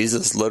flesh,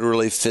 Jesus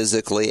literally,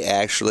 physically,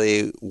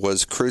 actually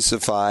was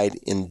crucified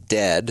and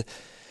dead,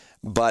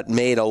 but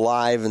made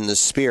alive in the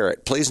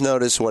Spirit. Please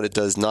notice what it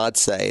does not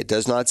say. It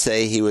does not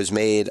say he was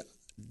made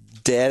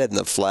dead in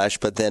the flesh,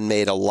 but then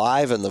made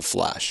alive in the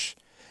flesh.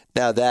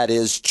 Now, that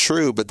is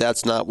true, but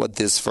that's not what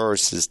this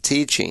verse is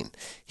teaching.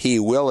 He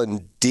will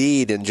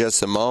indeed, in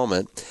just a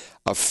moment,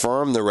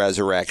 affirm the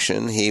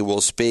resurrection. He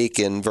will speak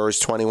in verse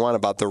 21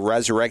 about the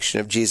resurrection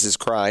of Jesus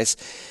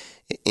Christ,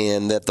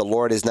 in that the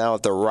Lord is now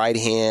at the right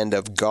hand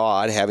of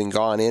God, having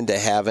gone into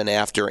heaven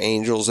after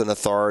angels and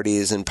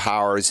authorities and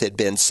powers had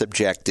been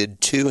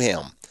subjected to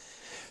him.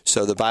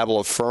 So the Bible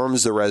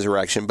affirms the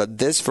resurrection, but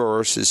this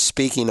verse is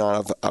speaking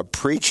of a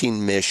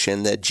preaching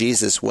mission that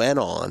Jesus went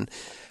on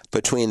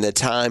between the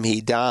time he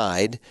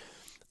died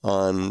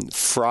on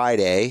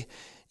Friday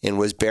and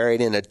was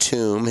buried in a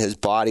tomb. His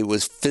body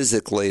was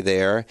physically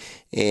there,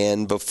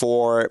 and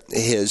before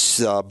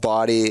his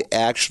body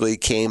actually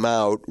came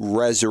out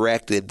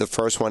resurrected, the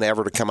first one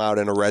ever to come out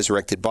in a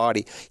resurrected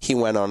body, he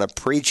went on a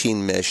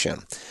preaching mission.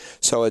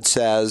 So it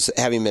says,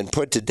 having been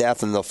put to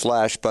death in the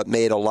flesh, but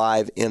made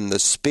alive in the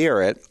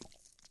Spirit,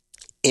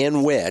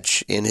 in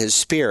which, in his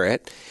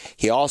Spirit,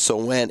 he also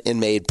went and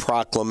made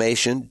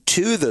proclamation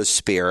to the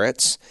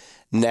spirits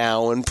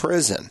now in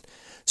prison.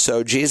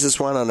 So Jesus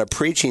went on a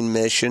preaching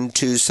mission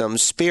to some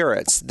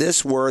spirits.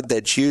 This word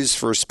that's used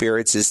for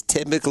spirits is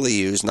typically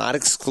used, not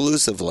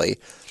exclusively,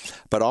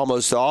 but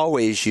almost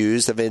always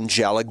used of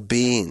angelic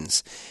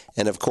beings.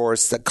 And of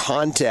course, the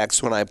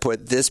context when I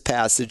put this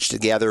passage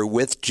together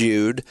with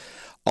Jude,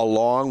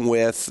 along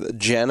with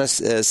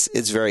Genesis,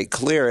 it's very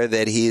clear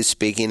that he is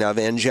speaking of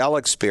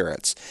angelic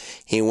spirits.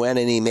 He went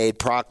and he made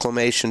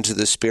proclamation to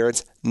the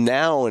spirits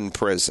now in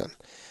prison.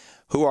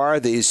 Who are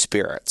these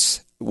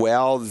spirits?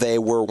 Well, they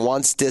were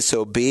once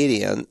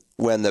disobedient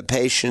when the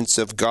patience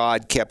of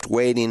God kept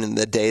waiting in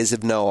the days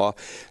of Noah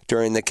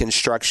during the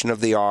construction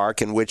of the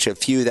ark, in which a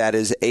few, that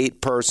is 8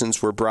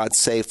 persons, were brought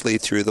safely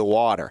through the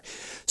water.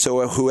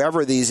 So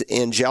whoever these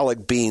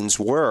angelic beings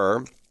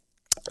were,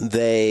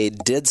 they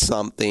did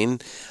something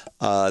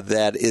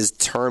that is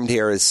termed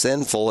here as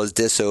sinful, as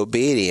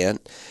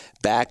disobedient,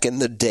 back in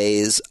the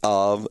days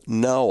of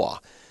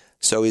Noah.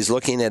 So he's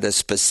looking at a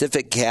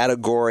specific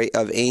category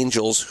of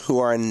angels who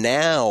are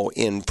now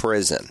in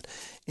prison.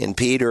 And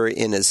Peter,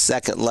 in his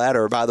second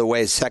letter, by the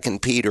way, 2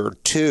 Peter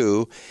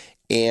 2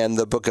 and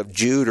the book of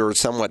Jude are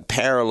somewhat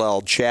parallel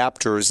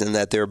chapters in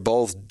that they're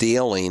both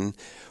dealing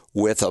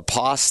with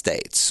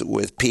apostates,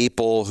 with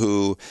people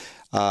who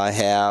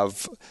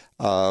have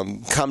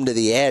come to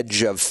the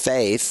edge of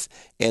faith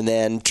and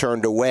then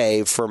turned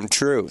away from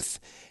truth.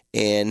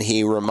 And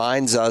he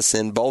reminds us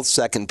in both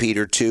 2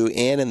 Peter 2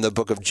 and in the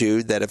book of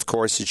Jude that, of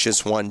course, it's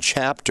just one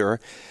chapter,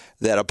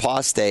 that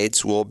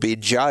apostates will be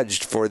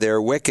judged for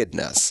their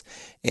wickedness.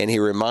 And he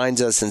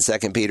reminds us in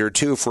 2 Peter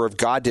 2, for if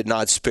God did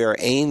not spare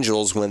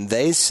angels when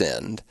they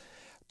sinned,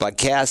 but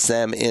cast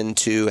them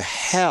into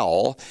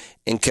hell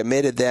and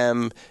committed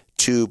them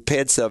to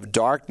pits of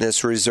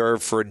darkness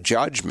reserved for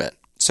judgment.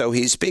 So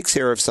he speaks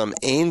here of some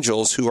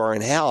angels who are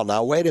in hell.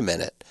 Now, wait a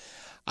minute.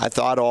 I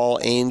thought all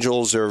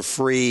angels are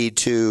free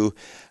to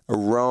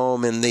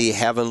roam in the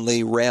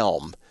heavenly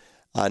realm.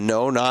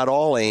 No, not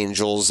all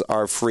angels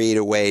are free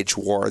to wage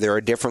war. There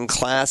are different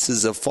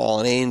classes of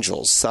fallen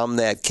angels, some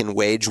that can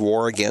wage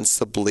war against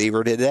the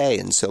believer today.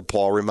 And so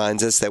Paul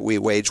reminds us that we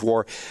wage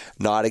war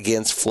not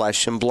against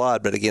flesh and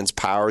blood, but against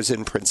powers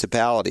and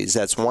principalities.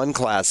 That's one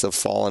class of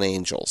fallen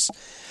angels.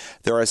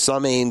 There are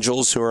some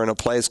angels who are in a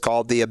place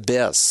called the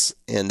abyss,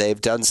 and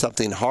they've done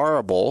something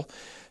horrible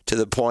to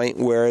the point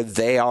where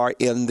they are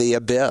in the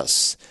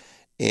abyss.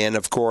 And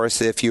of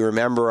course, if you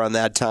remember on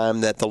that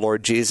time that the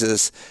Lord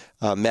Jesus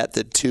met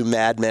the two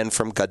madmen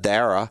from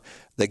Gadara,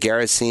 the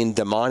Gerasene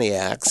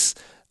demoniacs,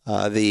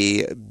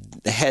 the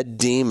head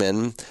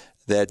demon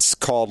that's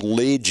called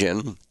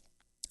Legion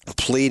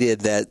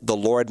pleaded that the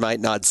Lord might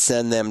not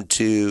send them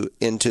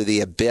into the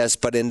abyss,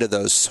 but into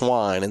those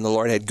swine. And the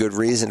Lord had good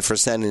reason for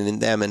sending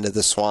them into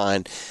the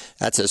swine.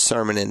 That's a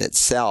sermon in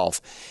itself.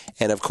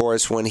 And of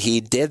course, when he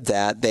did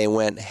that, they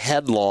went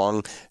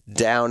headlong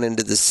down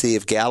into the Sea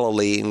of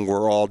Galilee and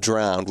were all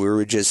drowned. We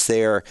were just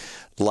there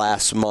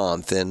last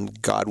month,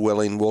 and God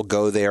willing, we'll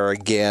go there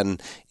again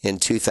in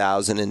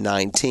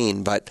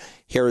 2019. But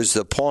here's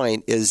the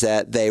point, is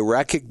that they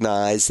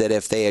recognized that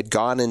if they had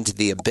gone into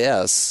the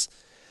abyss,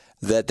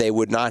 that they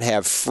would not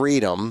have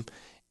freedom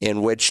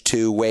in which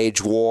to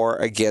wage war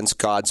against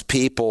God's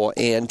people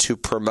and to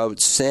promote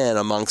sin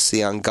amongst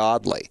the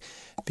ungodly.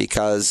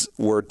 Because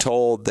we're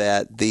told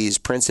that these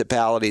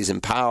principalities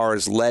and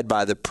powers led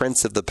by the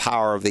prince of the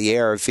power of the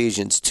air,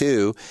 Ephesians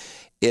 2,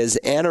 is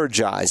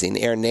energizing,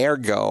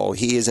 ernergo.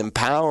 He is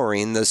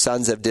empowering the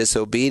sons of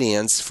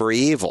disobedience for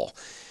evil.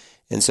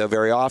 And so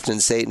very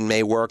often Satan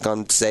may work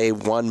on, say,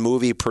 one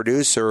movie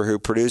producer who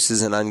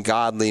produces an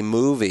ungodly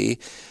movie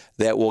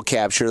that will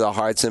capture the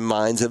hearts and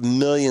minds of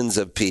millions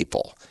of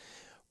people.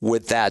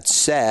 With that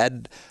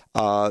said,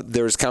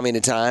 there's coming a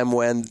time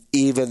when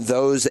even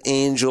those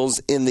angels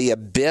in the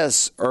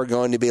abyss are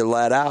going to be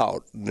let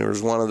out.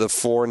 There's one of the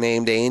four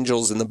named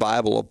angels in the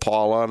Bible,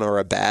 Apollyon or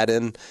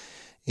Abaddon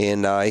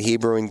in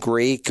Hebrew and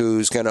Greek,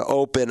 who's going to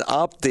open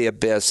up the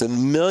abyss,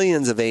 and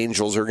millions of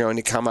angels are going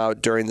to come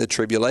out during the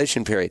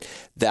tribulation period.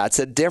 That's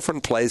a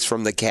different place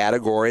from the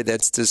category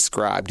that's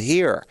described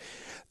here.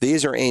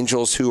 These are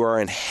angels who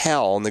are in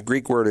hell, and the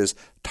Greek word is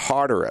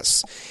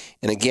Tartarus.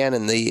 And again,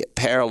 in the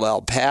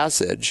parallel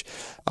passage,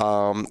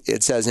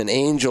 it says, "And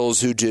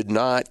angels who did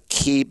not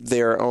keep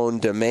their own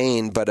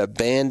domain, but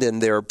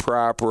abandoned their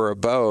proper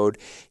abode,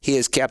 he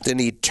has kept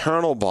in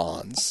eternal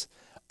bonds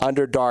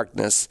under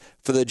darkness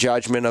for the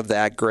judgment of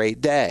that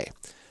great day."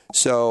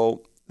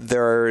 So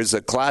there is a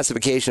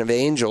classification of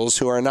angels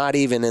who are not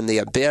even in the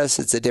abyss.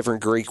 It's a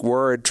different Greek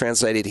word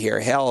translated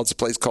here, hell. It's a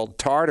place called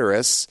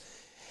Tartarus.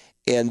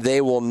 And they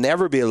will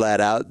never be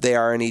let out. They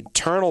are in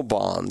eternal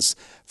bonds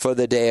for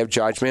the day of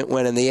judgment,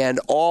 when in the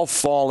end all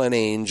fallen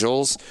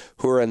angels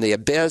who are in the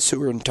abyss,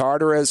 who are in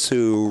Tartarus,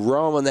 who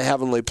roam in the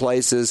heavenly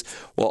places,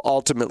 will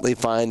ultimately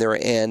find their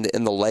end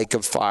in the lake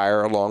of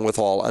fire along with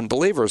all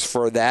unbelievers.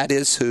 For that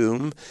is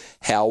whom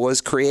hell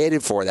was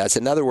created for. That's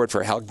another word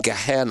for hell,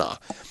 Gehenna.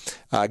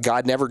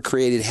 God never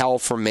created hell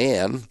for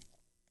man.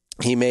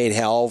 He made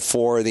hell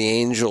for the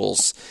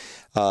angels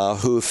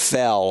who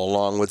fell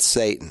along with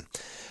Satan.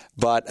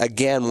 But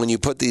again, when you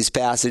put these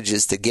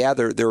passages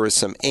together, there were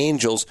some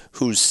angels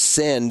who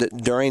sinned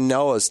during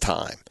Noah's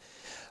time.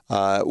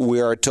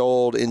 We are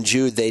told in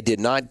Jude they did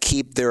not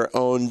keep their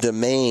own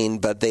domain,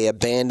 but they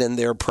abandoned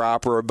their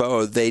proper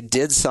abode. They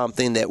did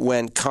something that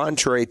went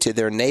contrary to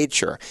their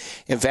nature.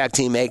 In fact,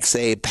 he makes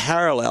a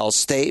parallel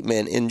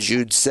statement in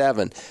Jude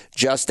 7,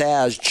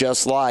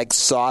 just like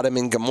Sodom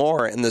and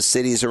Gomorrah and the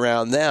cities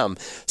around them,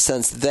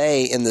 since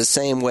they, in the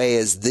same way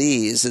as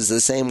these, is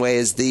the same way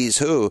as these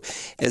who?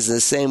 Is the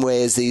same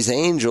way as these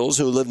angels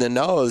who lived in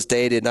Noah's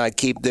day did not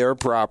keep their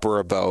proper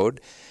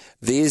abode.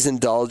 These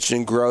indulged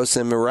in gross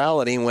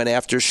immorality and went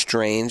after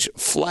strange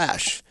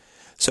flesh.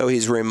 So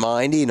he's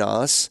reminding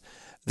us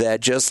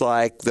that just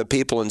like the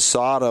people in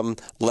Sodom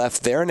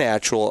left their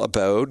natural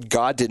abode,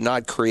 God did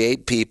not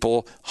create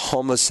people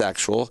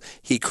homosexual.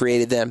 He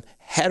created them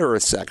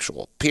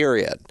heterosexual,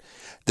 period.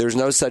 There's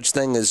no such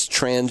thing as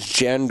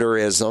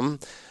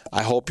transgenderism.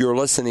 I hope you're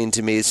listening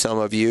to me, some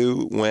of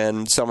you,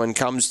 when someone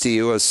comes to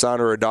you, a son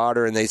or a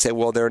daughter, and they say,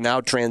 well, they're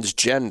now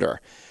transgender.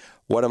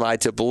 What am I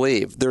to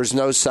believe? There's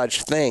no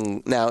such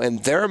thing. Now, in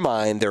their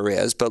mind, there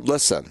is, but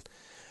listen,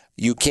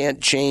 you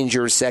can't change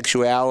your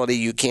sexuality.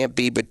 You can't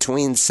be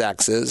between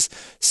sexes.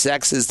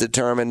 Sex is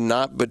determined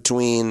not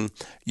between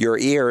your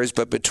ears,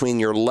 but between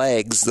your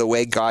legs, the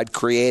way God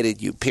created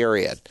you,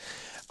 period.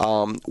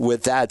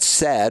 With that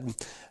said,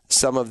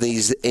 some of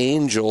these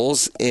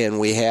angels, and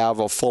we have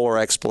a fuller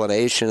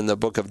explanation in the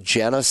book of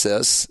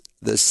Genesis,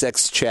 the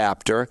 6th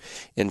chapter,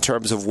 in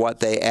terms of what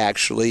they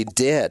actually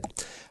did.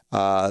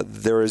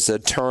 There is a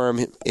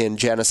term in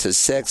Genesis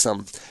 6,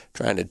 I'm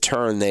trying to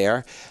turn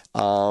there,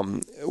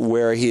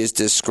 where he is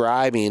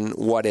describing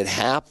what had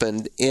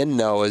happened in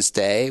Noah's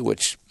day,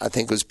 which I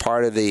think was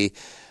part of the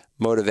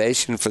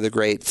motivation for the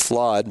great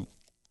flood.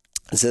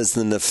 It says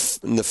the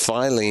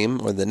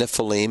Nephilim, or the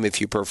Nephilim,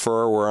 if you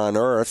prefer, were on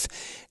earth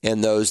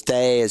in those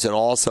days, and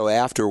also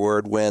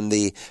afterward when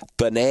the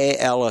B'nai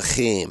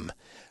Elohim,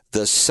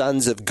 the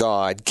sons of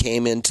God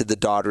came into the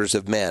daughters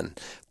of men.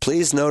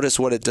 Please notice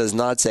what it does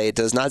not say. It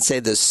does not say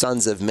the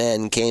sons of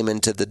men came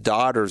into the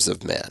daughters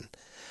of men.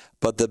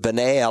 But the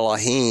B'nai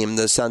Elohim,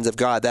 the sons of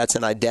God, that's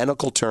an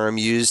identical term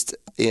used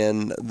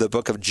in the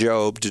book of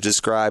Job to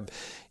describe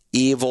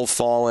evil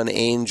fallen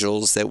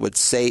angels that with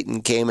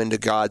Satan came into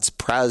God's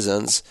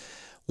presence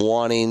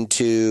wanting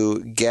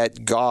to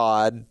get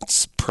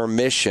God's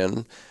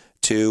permission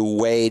to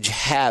wage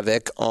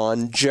havoc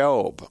on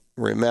Job.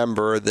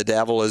 Remember, the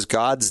devil is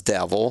God's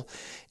devil,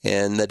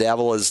 and the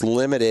devil is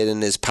limited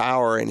in his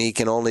power, and he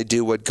can only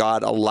do what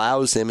God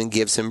allows him and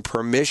gives him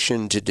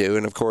permission to do.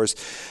 And of course,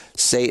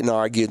 Satan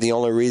argued the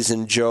only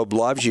reason Job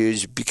loves you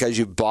is because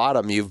you bought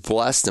him, you've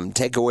blessed him.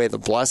 Take away the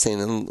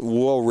blessing, and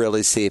we'll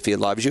really see if he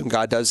loves you. And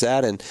God does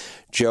that, and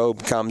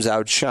Job comes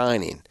out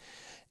shining.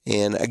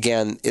 And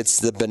again, it's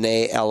the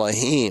B'nai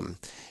Elohim.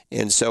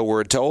 And so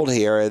we're told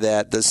here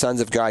that the sons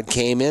of God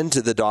came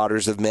into the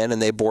daughters of men,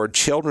 and they bore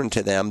children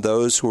to them,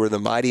 those who were the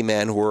mighty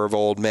men who were of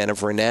old, men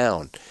of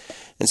renown.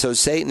 And so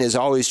Satan has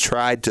always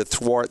tried to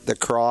thwart the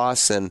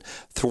cross and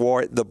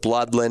thwart the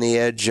blood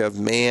lineage of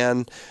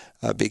man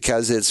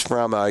because it's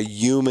from a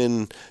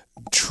human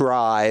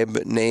tribe,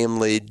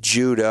 namely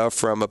Judah,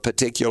 from a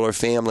particular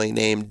family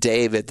named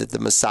David, that the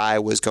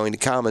Messiah was going to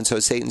come. And so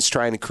Satan's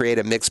trying to create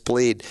a mixed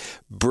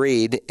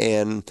breed,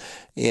 and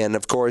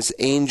of course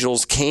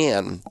angels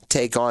can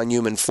take on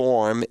human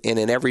form, and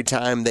in every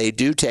time they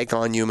do take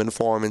on human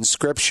form in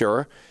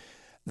Scripture,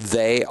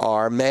 they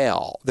are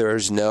male.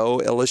 There's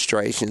no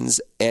illustrations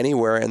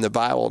anywhere in the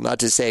Bible, not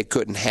to say it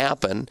couldn't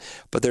happen,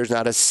 but there's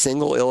not a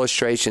single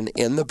illustration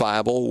in the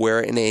Bible where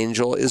an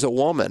angel is a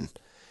woman.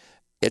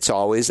 It's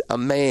always a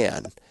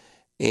man.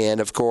 And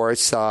of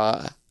course,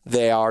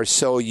 they are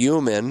so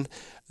human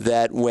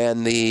that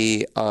when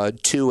the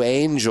two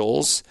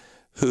angels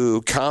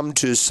who come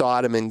to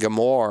Sodom and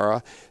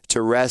Gomorrah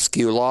to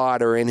rescue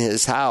Lot are in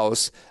his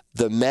house,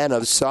 the men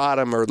of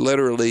Sodom are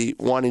literally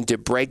wanting to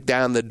break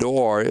down the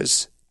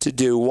doors to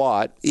do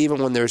what?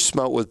 Even when they're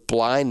smote with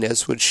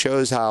blindness, which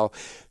shows how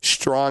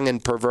strong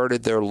and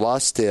perverted their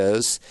lust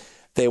is,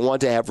 they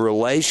want to have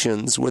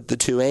relations with the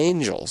two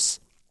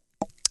angels.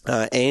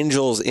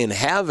 Angels in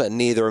heaven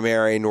neither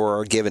marry nor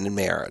are given in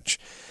marriage.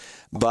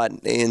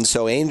 And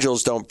so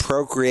angels don't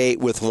procreate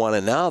with one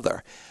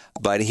another.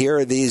 But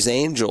here these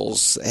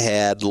angels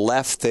had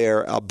left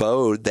their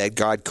abode that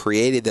God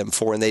created them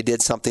for, and they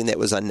did something that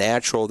was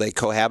unnatural. They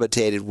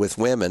cohabitated with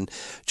women,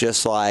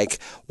 just like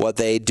what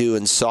they do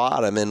in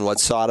Sodom, and what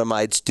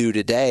Sodomites do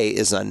today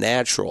is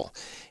unnatural.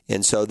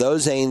 And so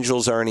those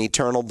angels are in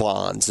eternal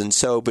bonds. And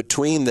so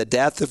between the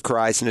death of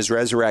Christ and his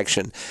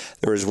resurrection,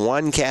 there was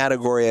one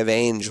category of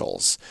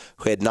angels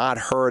who had not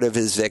heard of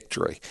his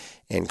victory.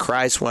 And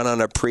Christ went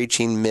on a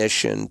preaching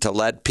mission to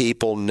let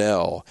people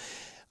know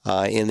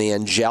in the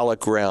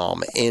angelic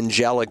realm,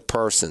 angelic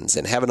persons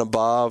in heaven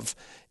above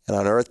and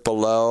on earth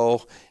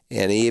below,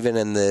 and even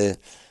in the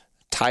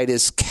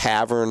tightest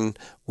cavern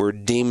where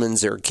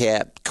demons are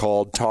kept,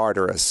 called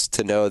Tartarus,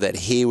 to know that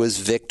he was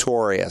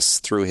victorious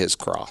through his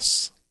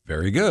cross.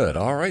 Very good.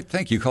 All right.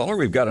 Thank you, caller.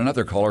 We've got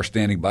another caller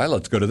standing by.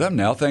 Let's go to them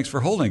now. Thanks for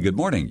holding. Good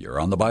morning.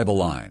 You're on the Bible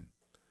line.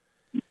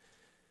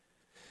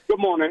 Good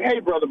morning. Hey,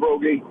 Brother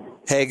Brogy.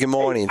 Hey, good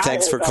morning.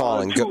 Thanks for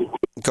calling.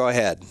 Go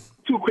ahead.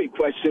 Two quick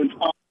questions.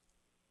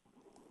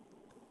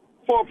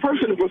 For a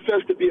person to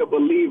profess to be a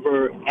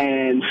believer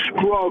and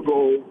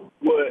struggle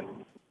with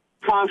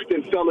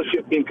constant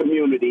fellowship in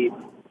community,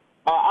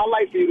 I'd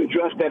like for you to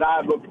address that.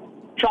 I've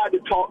tried to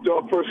talk to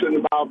a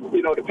person about,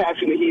 the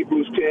passage in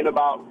Hebrews 10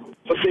 about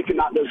forsaking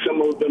not to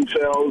assemble with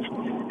themselves,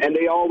 and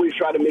they always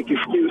try to make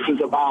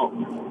excuses about,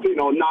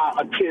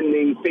 not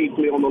attending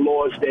faithfully on the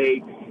Lord's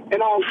Day.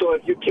 And also,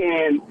 if you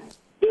can,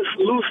 this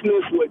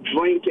looseness with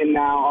drinking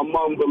now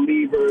among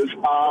believers,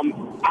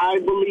 I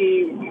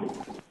believe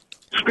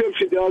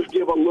Scripture does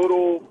give a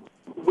little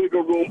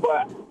wiggle room,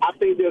 but I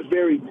think there's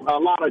a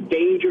lot of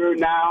danger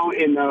now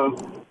in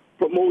the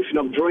promotion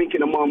of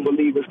drinking among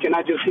believers. Can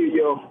I just hear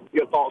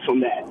your thoughts on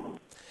that?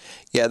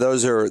 Yeah,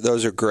 those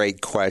are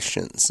great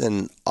questions.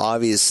 And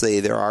obviously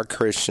there are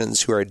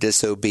Christians who are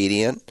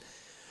disobedient,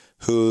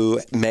 who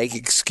make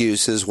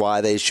excuses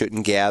why they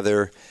shouldn't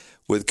gather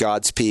with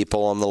God's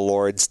people on the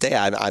Lord's Day.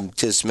 I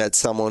just met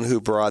someone who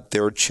brought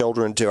their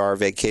children to our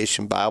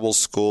vacation Bible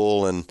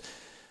school, and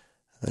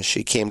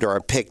she came to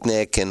our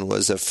picnic and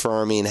was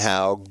affirming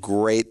how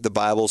great the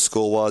Bible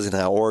school was and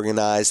how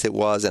organized it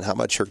was and how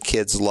much her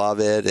kids love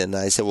it. And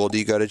I said, well, do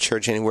you go to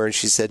church anywhere? And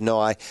she said, no,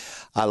 I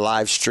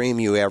live stream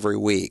you every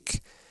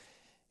week.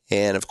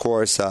 And, of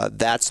course,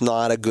 that's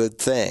not a good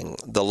thing.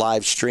 The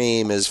live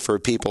stream is for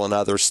people in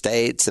other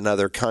states and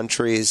other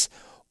countries,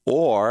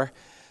 or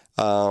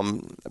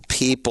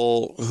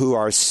people who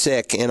are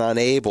sick and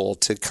unable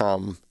to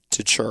come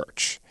to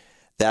church.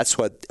 That's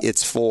what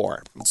it's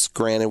for. It's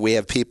granted, we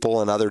have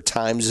people in other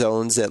time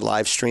zones that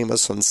live stream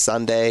us on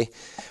Sunday.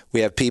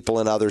 We have people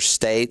in other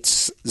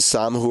states,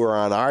 some who are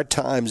on our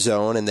time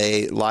zone, and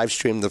they live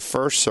stream the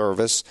first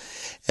service,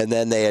 and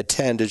then they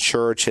attend a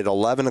church at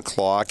 11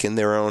 o'clock in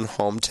their own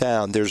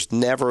hometown. There's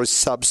never a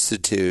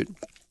substitute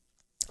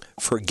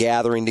for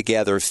gathering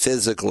together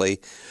physically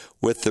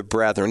with the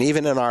brethren,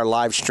 even in our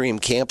live stream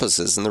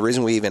campuses. And the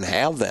reason we even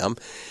have them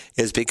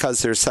is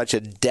because there's such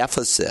a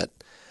deficit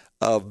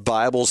of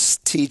Bible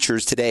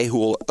teachers today who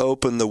will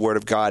open the Word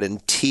of God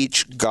and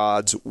teach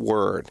God's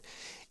Word.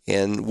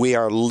 And we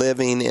are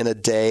living in a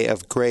day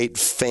of great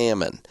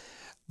famine.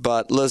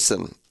 But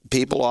listen,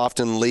 people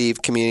often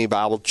leave Community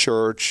Bible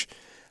Church.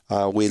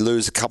 We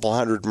lose a couple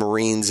hundred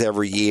Marines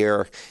every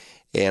year.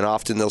 And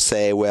often they'll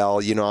say, well,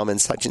 I'm in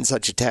such and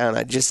such a town.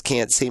 I just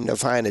can't seem to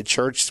find a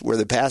church where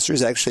the pastor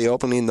is actually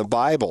opening the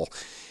Bible.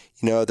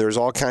 There's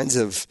all kinds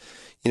of,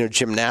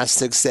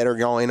 gymnastics that are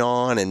going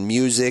on, and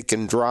music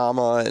and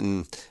drama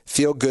and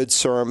feel-good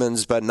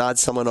sermons, but not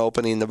someone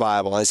opening the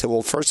Bible. I said,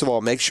 well, first of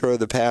all, make sure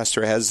the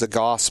pastor has the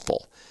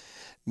gospel.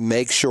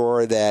 Make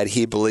sure that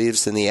he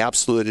believes in the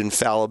absolute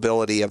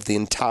infallibility of the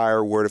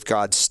entire Word of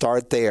God.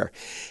 Start there.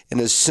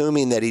 And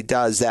assuming that he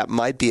does, that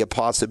might be a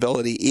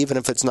possibility, even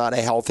if it's not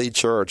a healthy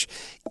church,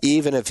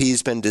 even if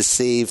he's been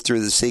deceived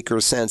through the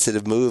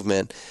seeker-sensitive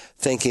movement,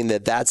 thinking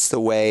that that's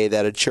the way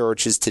that a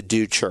church is to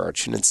do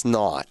church, and it's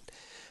not.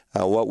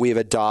 What we've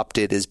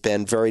adopted has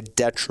been very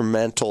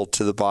detrimental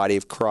to the body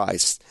of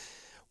Christ.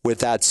 With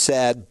that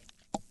said,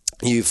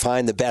 you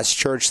find the best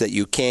church that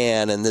you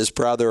can, and this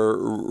brother,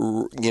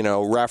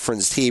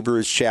 referenced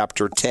Hebrews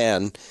chapter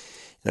 10. And,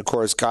 of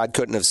course, God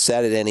couldn't have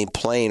said it any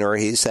plainer.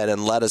 He said,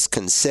 and let us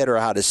consider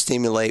how to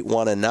stimulate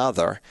one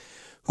another.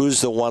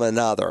 Who's the one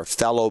another?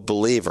 Fellow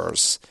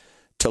believers,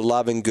 to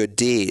love and good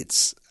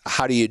deeds.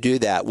 How do you do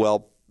that?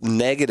 Well,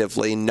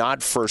 negatively,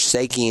 not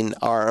forsaking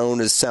our own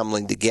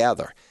assembling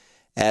together,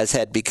 as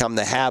had become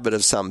the habit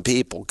of some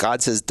people.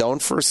 God says,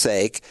 don't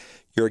forsake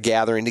your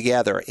gathering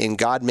together. And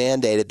God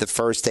mandated the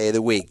first day of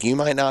the week. You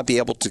might not be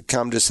able to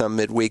come to some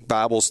midweek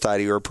Bible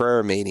study or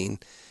prayer meeting,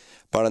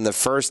 but on the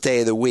first day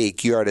of the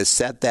week, you are to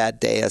set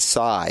that day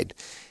aside,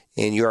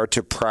 and you are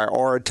to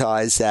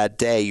prioritize that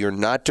day. You're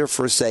not to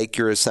forsake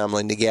your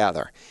assembling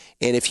together.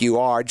 And if you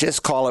are,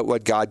 just call it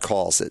what God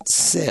calls it,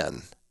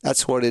 sin.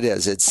 That's what it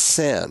is. It's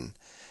sin.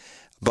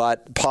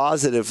 But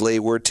positively,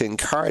 we're to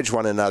encourage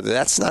one another.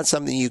 That's not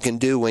something you can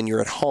do when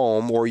you're at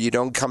home or you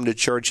don't come to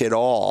church at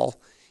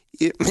all.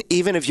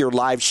 Even if you're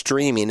live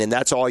streaming and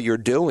that's all you're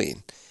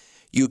doing,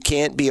 you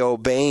can't be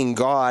obeying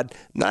God,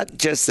 not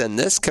just in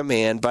this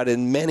command, but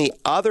in many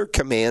other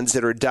commands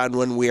that are done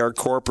when we are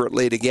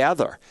corporately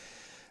together.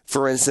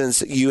 For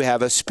instance, you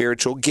have a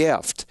spiritual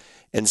gift,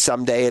 and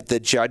someday at the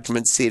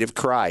judgment seat of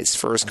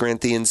Christ, 1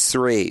 Corinthians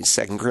 3,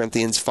 2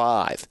 Corinthians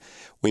 5,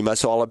 we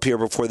must all appear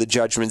before the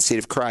judgment seat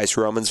of Christ,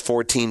 Romans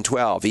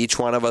 14:12. Each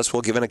one of us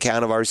will give an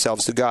account of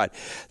ourselves to God.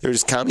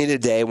 There's coming a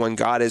day when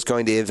God is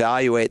going to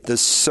evaluate the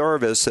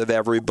service of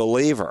every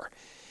believer.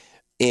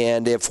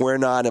 And if we're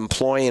not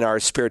employing our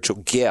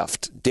spiritual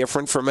gift,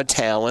 different from a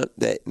talent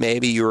that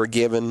maybe you were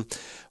given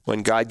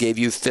when God gave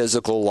you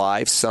physical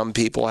life. Some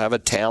people have a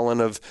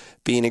talent of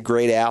being a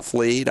great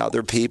athlete.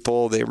 Other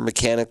people, they're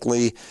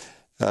mechanically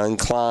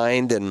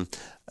inclined, and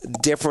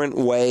different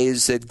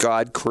ways that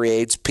God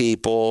creates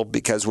people,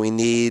 because we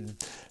need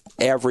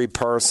every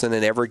person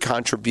and every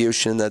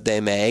contribution that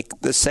they make.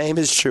 The same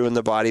is true in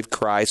the body of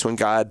Christ. When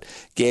God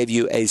gave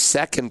you a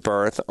second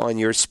birth on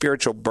your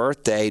spiritual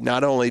birthday,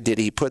 not only did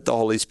he put the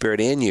Holy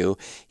Spirit in you,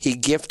 he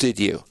gifted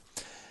you.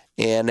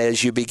 And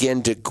as you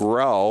begin to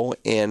grow,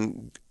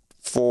 and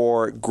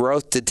for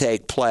growth to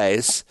take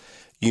place,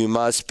 you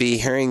must be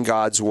hearing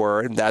God's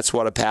word. That's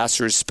what a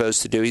pastor is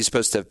supposed to do. He's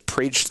supposed to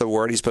preach the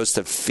word. He's supposed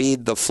to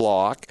feed the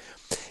flock.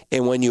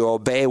 And when you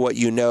obey what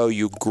you know,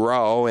 you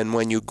grow. And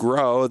when you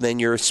grow, then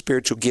your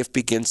spiritual gift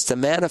begins to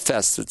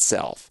manifest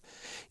itself.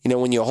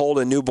 When you hold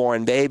a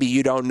newborn baby,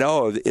 you don't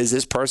know, is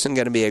this person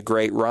going to be a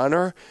great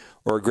runner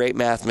or a great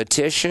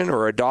mathematician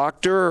or a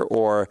doctor,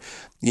 or,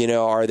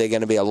 are they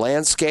going to be a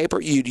landscaper?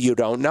 You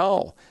don't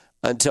know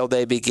until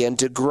they begin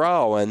to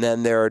grow. And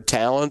then their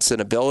talents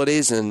and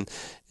abilities and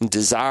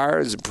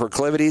desires and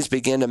proclivities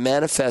begin to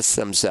manifest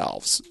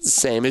themselves. The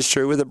same is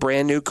true with a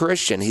brand new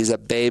Christian. He's a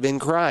babe in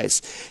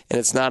Christ. And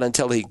it's not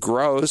until he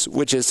grows,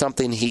 which is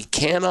something he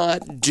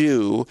cannot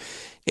do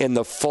in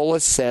the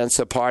fullest sense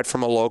apart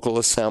from a local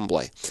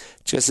assembly.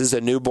 Just as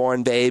a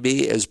newborn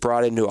baby is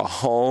brought into a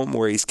home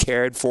where he's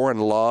cared for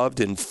and loved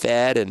and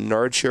fed and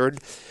nurtured,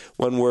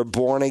 when we're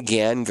born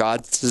again,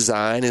 God's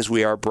design is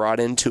we are brought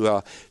into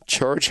a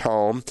church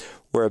home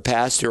where a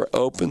pastor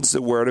opens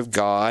the Word of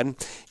God,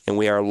 and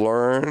we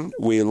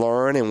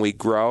learn and we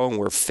grow, and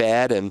we're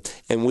fed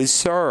and we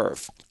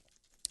serve.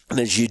 And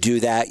as you do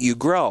that, you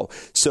grow.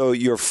 So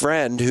your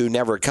friend who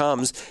never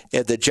comes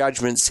at the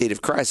judgment seat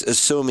of Christ,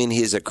 assuming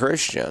he's a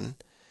Christian,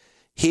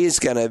 he's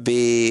going to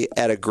be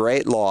at a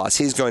great loss.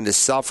 He's going to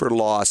suffer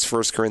loss,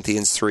 1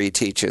 Corinthians 3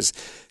 teaches,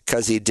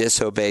 because he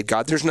disobeyed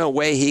God. There's no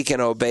way he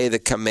can obey the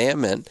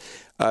commandment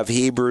of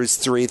Hebrews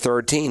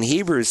 3:13.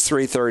 Hebrews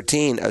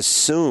 3:13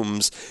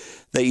 assumes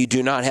that you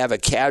do not have a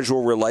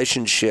casual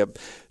relationship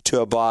to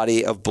a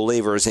body of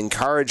believers.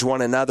 Encourage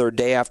one another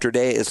day after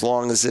day as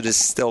long as it is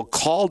still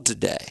called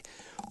today.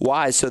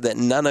 Why? So that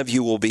none of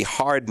you will be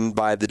hardened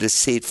by the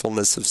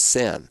deceitfulness of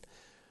sin.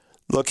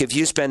 Look, if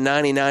you spend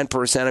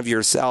 99%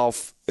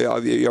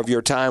 of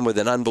your time with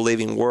an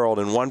unbelieving world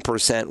and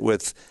 1%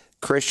 with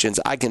Christians,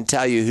 I can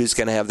tell you who's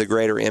going to have the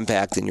greater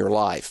impact in your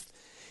life.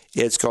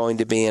 It's going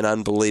to be an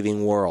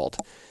unbelieving world.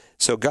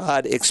 So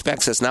God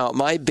expects us. Now, it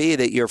might be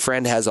that your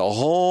friend has a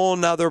whole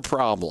nother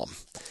problem,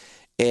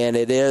 and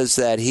it is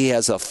that he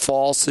has a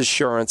false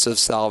assurance of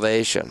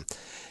salvation.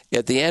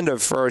 At the end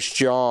of 1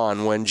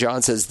 John, when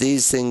John says,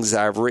 "These things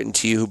I have written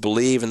to you who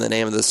believe in the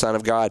name of the Son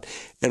of God,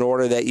 in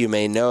order that you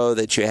may know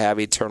that you have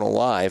eternal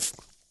life."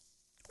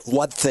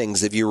 What things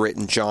have you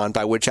written, John,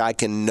 by which I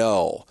can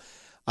know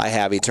I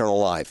have eternal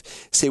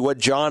life? See, what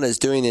John is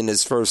doing in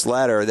his first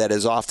letter that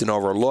is often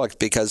overlooked,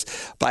 because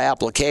by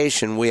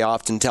application, we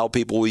often tell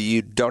people, well,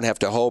 you don't have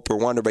to hope or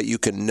wonder, but you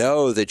can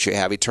know that you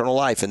have eternal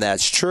life, and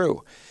that's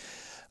true.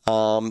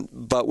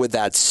 But with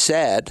that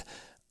said,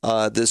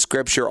 the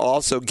Scripture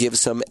also gives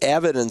some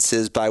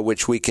evidences by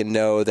which we can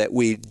know that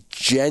we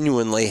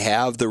genuinely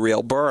have the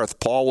real birth.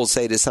 Paul will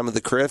say to some of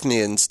the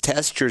Corinthians,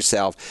 test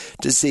yourself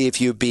to see if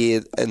you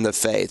be in the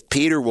faith.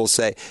 Peter will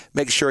say,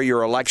 make sure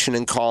your election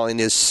and calling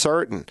is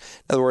certain. In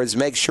other words,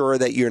 make sure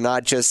that you're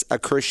not just a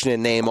Christian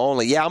in name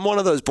only. Yeah, I'm one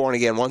of those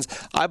born-again ones.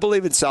 I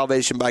believe in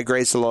salvation by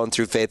grace alone,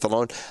 through faith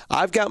alone.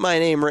 I've got my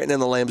name written in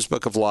the Lamb's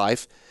Book of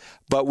Life,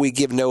 but we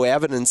give no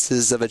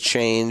evidences of a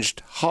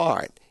changed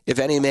heart. If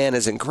any man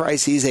is in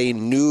Christ, he's a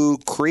new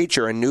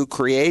creature, a new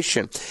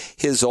creation.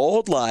 His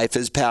old life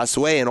has passed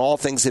away and all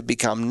things have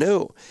become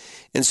new.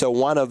 And so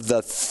one of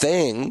the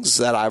things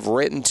that I've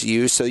written to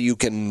you so you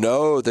can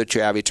know that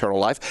you have eternal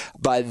life,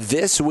 by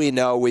this we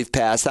know we've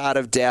passed out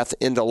of death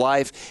into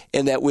life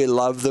and that we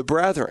love the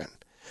brethren.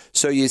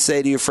 So you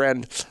say to your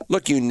friend,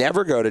 look, you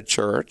never go to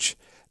church.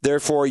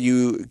 Therefore,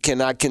 you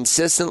cannot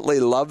consistently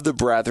love the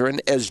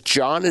brethren, as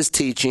John is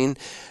teaching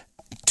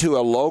to a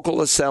local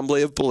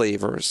assembly of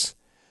believers.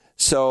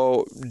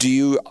 So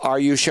are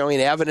you showing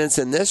evidence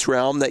in this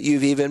realm that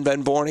you've even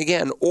been born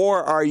again?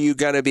 Or are you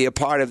going to be a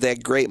part of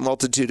that great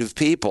multitude of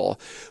people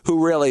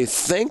who really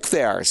think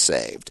they are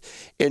saved?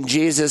 And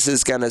Jesus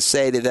is going to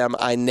say to them,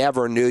 I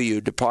never knew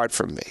you, depart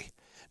from me.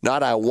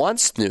 Not I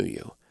once knew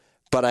you,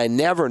 but I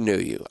never knew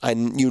you.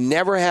 You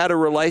never had a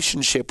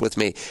relationship with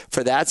me.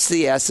 For that's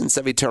the essence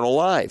of eternal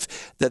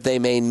life, that they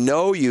may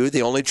know you,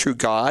 the only true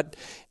God,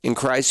 in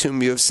Christ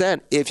whom you have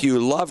sent. If you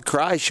love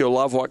Christ, you'll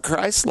love what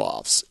Christ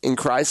loves. And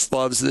Christ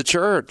loves the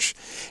church.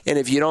 And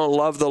if you don't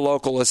love the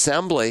local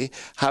assembly,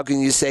 how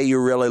can you say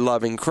you're really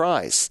loving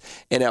Christ?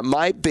 And it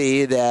might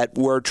be that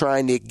we're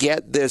trying to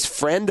get this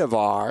friend of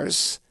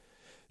ours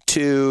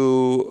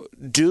to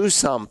do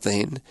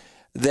something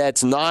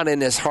that's not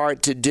in his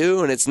heart to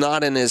do, and it's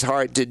not in his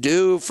heart to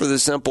do for the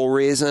simple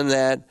reason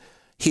that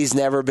he's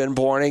never been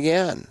born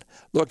again.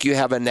 Look, you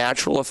have a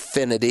natural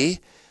affinity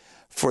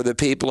for the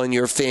people in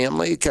your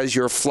family because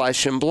you're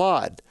flesh and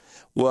blood.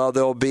 Well,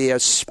 there'll be a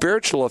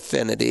spiritual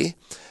affinity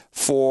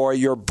for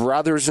your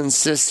brothers and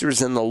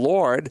sisters in the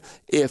Lord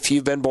if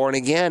you've been born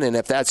again. And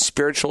if that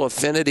spiritual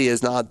affinity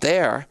is not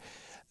there,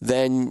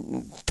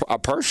 then a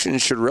person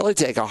should really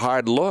take a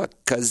hard look,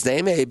 because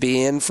they may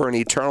be in for an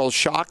eternal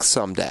shock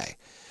someday.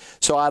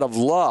 So out of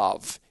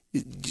love,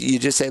 you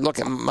just say, look,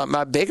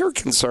 my bigger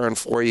concern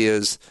for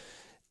you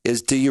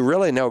is do you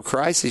really know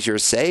Christ as your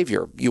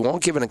Savior? You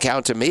won't give an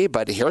account to me,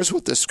 but here's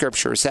what the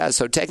Scripture says.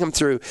 So take them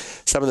through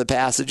some of the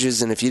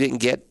passages, and if you didn't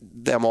get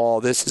them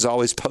all, this is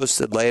always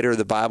posted later,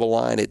 the Bible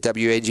line at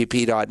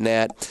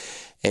wagp.net,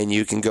 and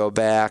you can go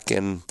back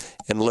and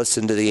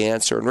listen to the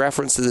answer. In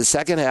reference to the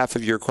second half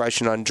of your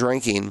question on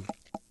drinking,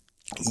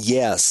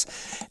 yes,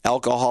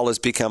 alcohol has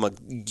become a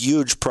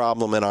huge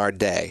problem in our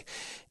day,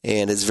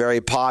 and it's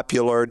very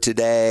popular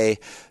today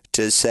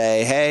to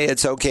say, hey,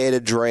 it's okay to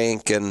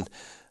drink, and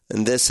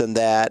this and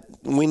that.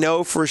 We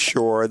know for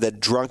sure that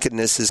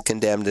drunkenness is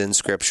condemned in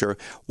Scripture.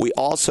 We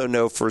also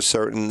know for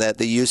certain that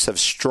the use of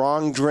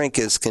strong drink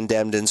is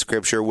condemned in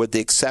Scripture, with the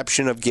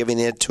exception of giving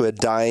it to a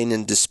dying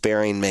and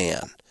despairing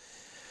man.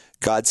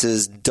 God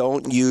says,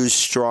 don't use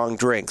strong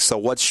drink. So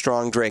what's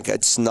strong drink?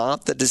 It's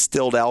not the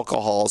distilled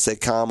alcohols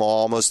that come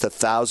almost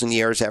 1,000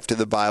 years after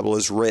the Bible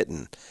is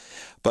written,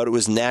 but it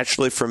was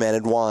naturally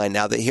fermented wine.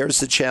 Now,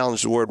 here's the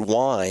challenge. The word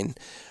wine,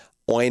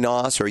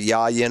 oinos or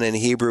yayin in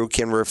Hebrew,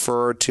 can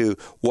refer to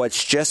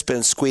what's just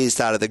been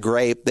squeezed out of the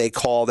grape. They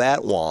call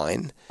that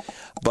wine.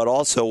 But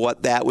also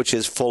that which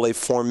is fully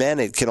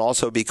fermented can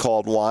also be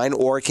called wine,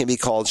 or it can be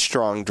called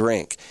strong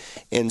drink.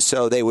 And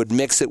so they would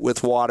mix it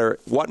with water.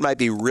 What might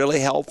be really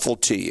helpful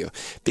to you?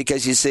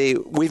 Because you see,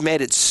 we've made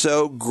it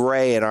so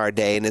gray in our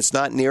day, and it's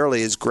not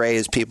nearly as gray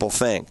as people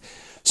think.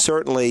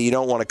 Certainly, you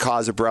don't want to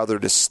cause a brother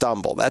to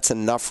stumble. That's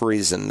enough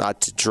reason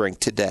not to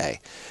drink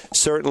today.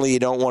 Certainly, you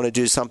don't want to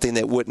do something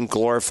that wouldn't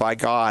glorify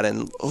God.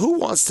 And who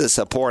wants to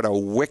support a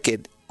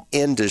wicked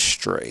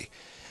industry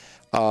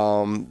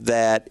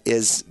that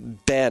is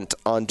bent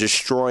on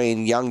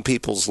destroying young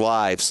people's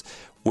lives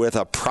with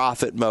a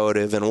profit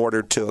motive in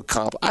order to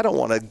accomplish? I don't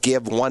want to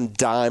give one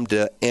dime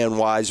to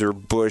Anheuser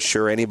Busch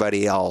or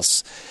anybody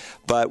else,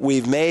 but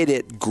we've made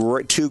it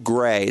too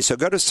gray. So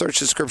go to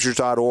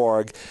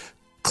searchthescriptures.org.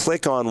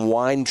 click on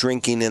wine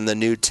drinking in the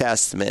New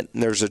Testament.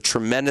 And there's a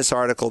tremendous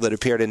article that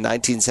appeared in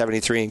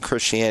 1973 in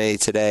Christianity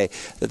Today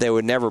that they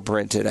would never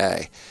print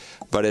today,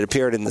 but it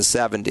appeared in the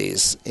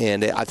 70s.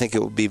 And I think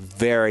it would be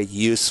very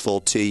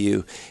useful to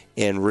you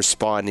in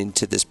responding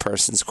to this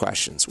person's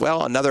questions.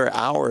 Well, another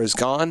hour is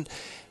gone,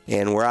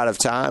 and we're out of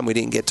time. We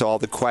didn't get to all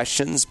the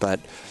questions, but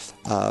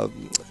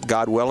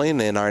God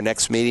willing, in our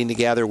next meeting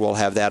together, we'll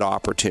have that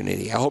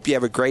opportunity. I hope you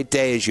have a great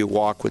day as you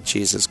walk with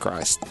Jesus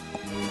Christ.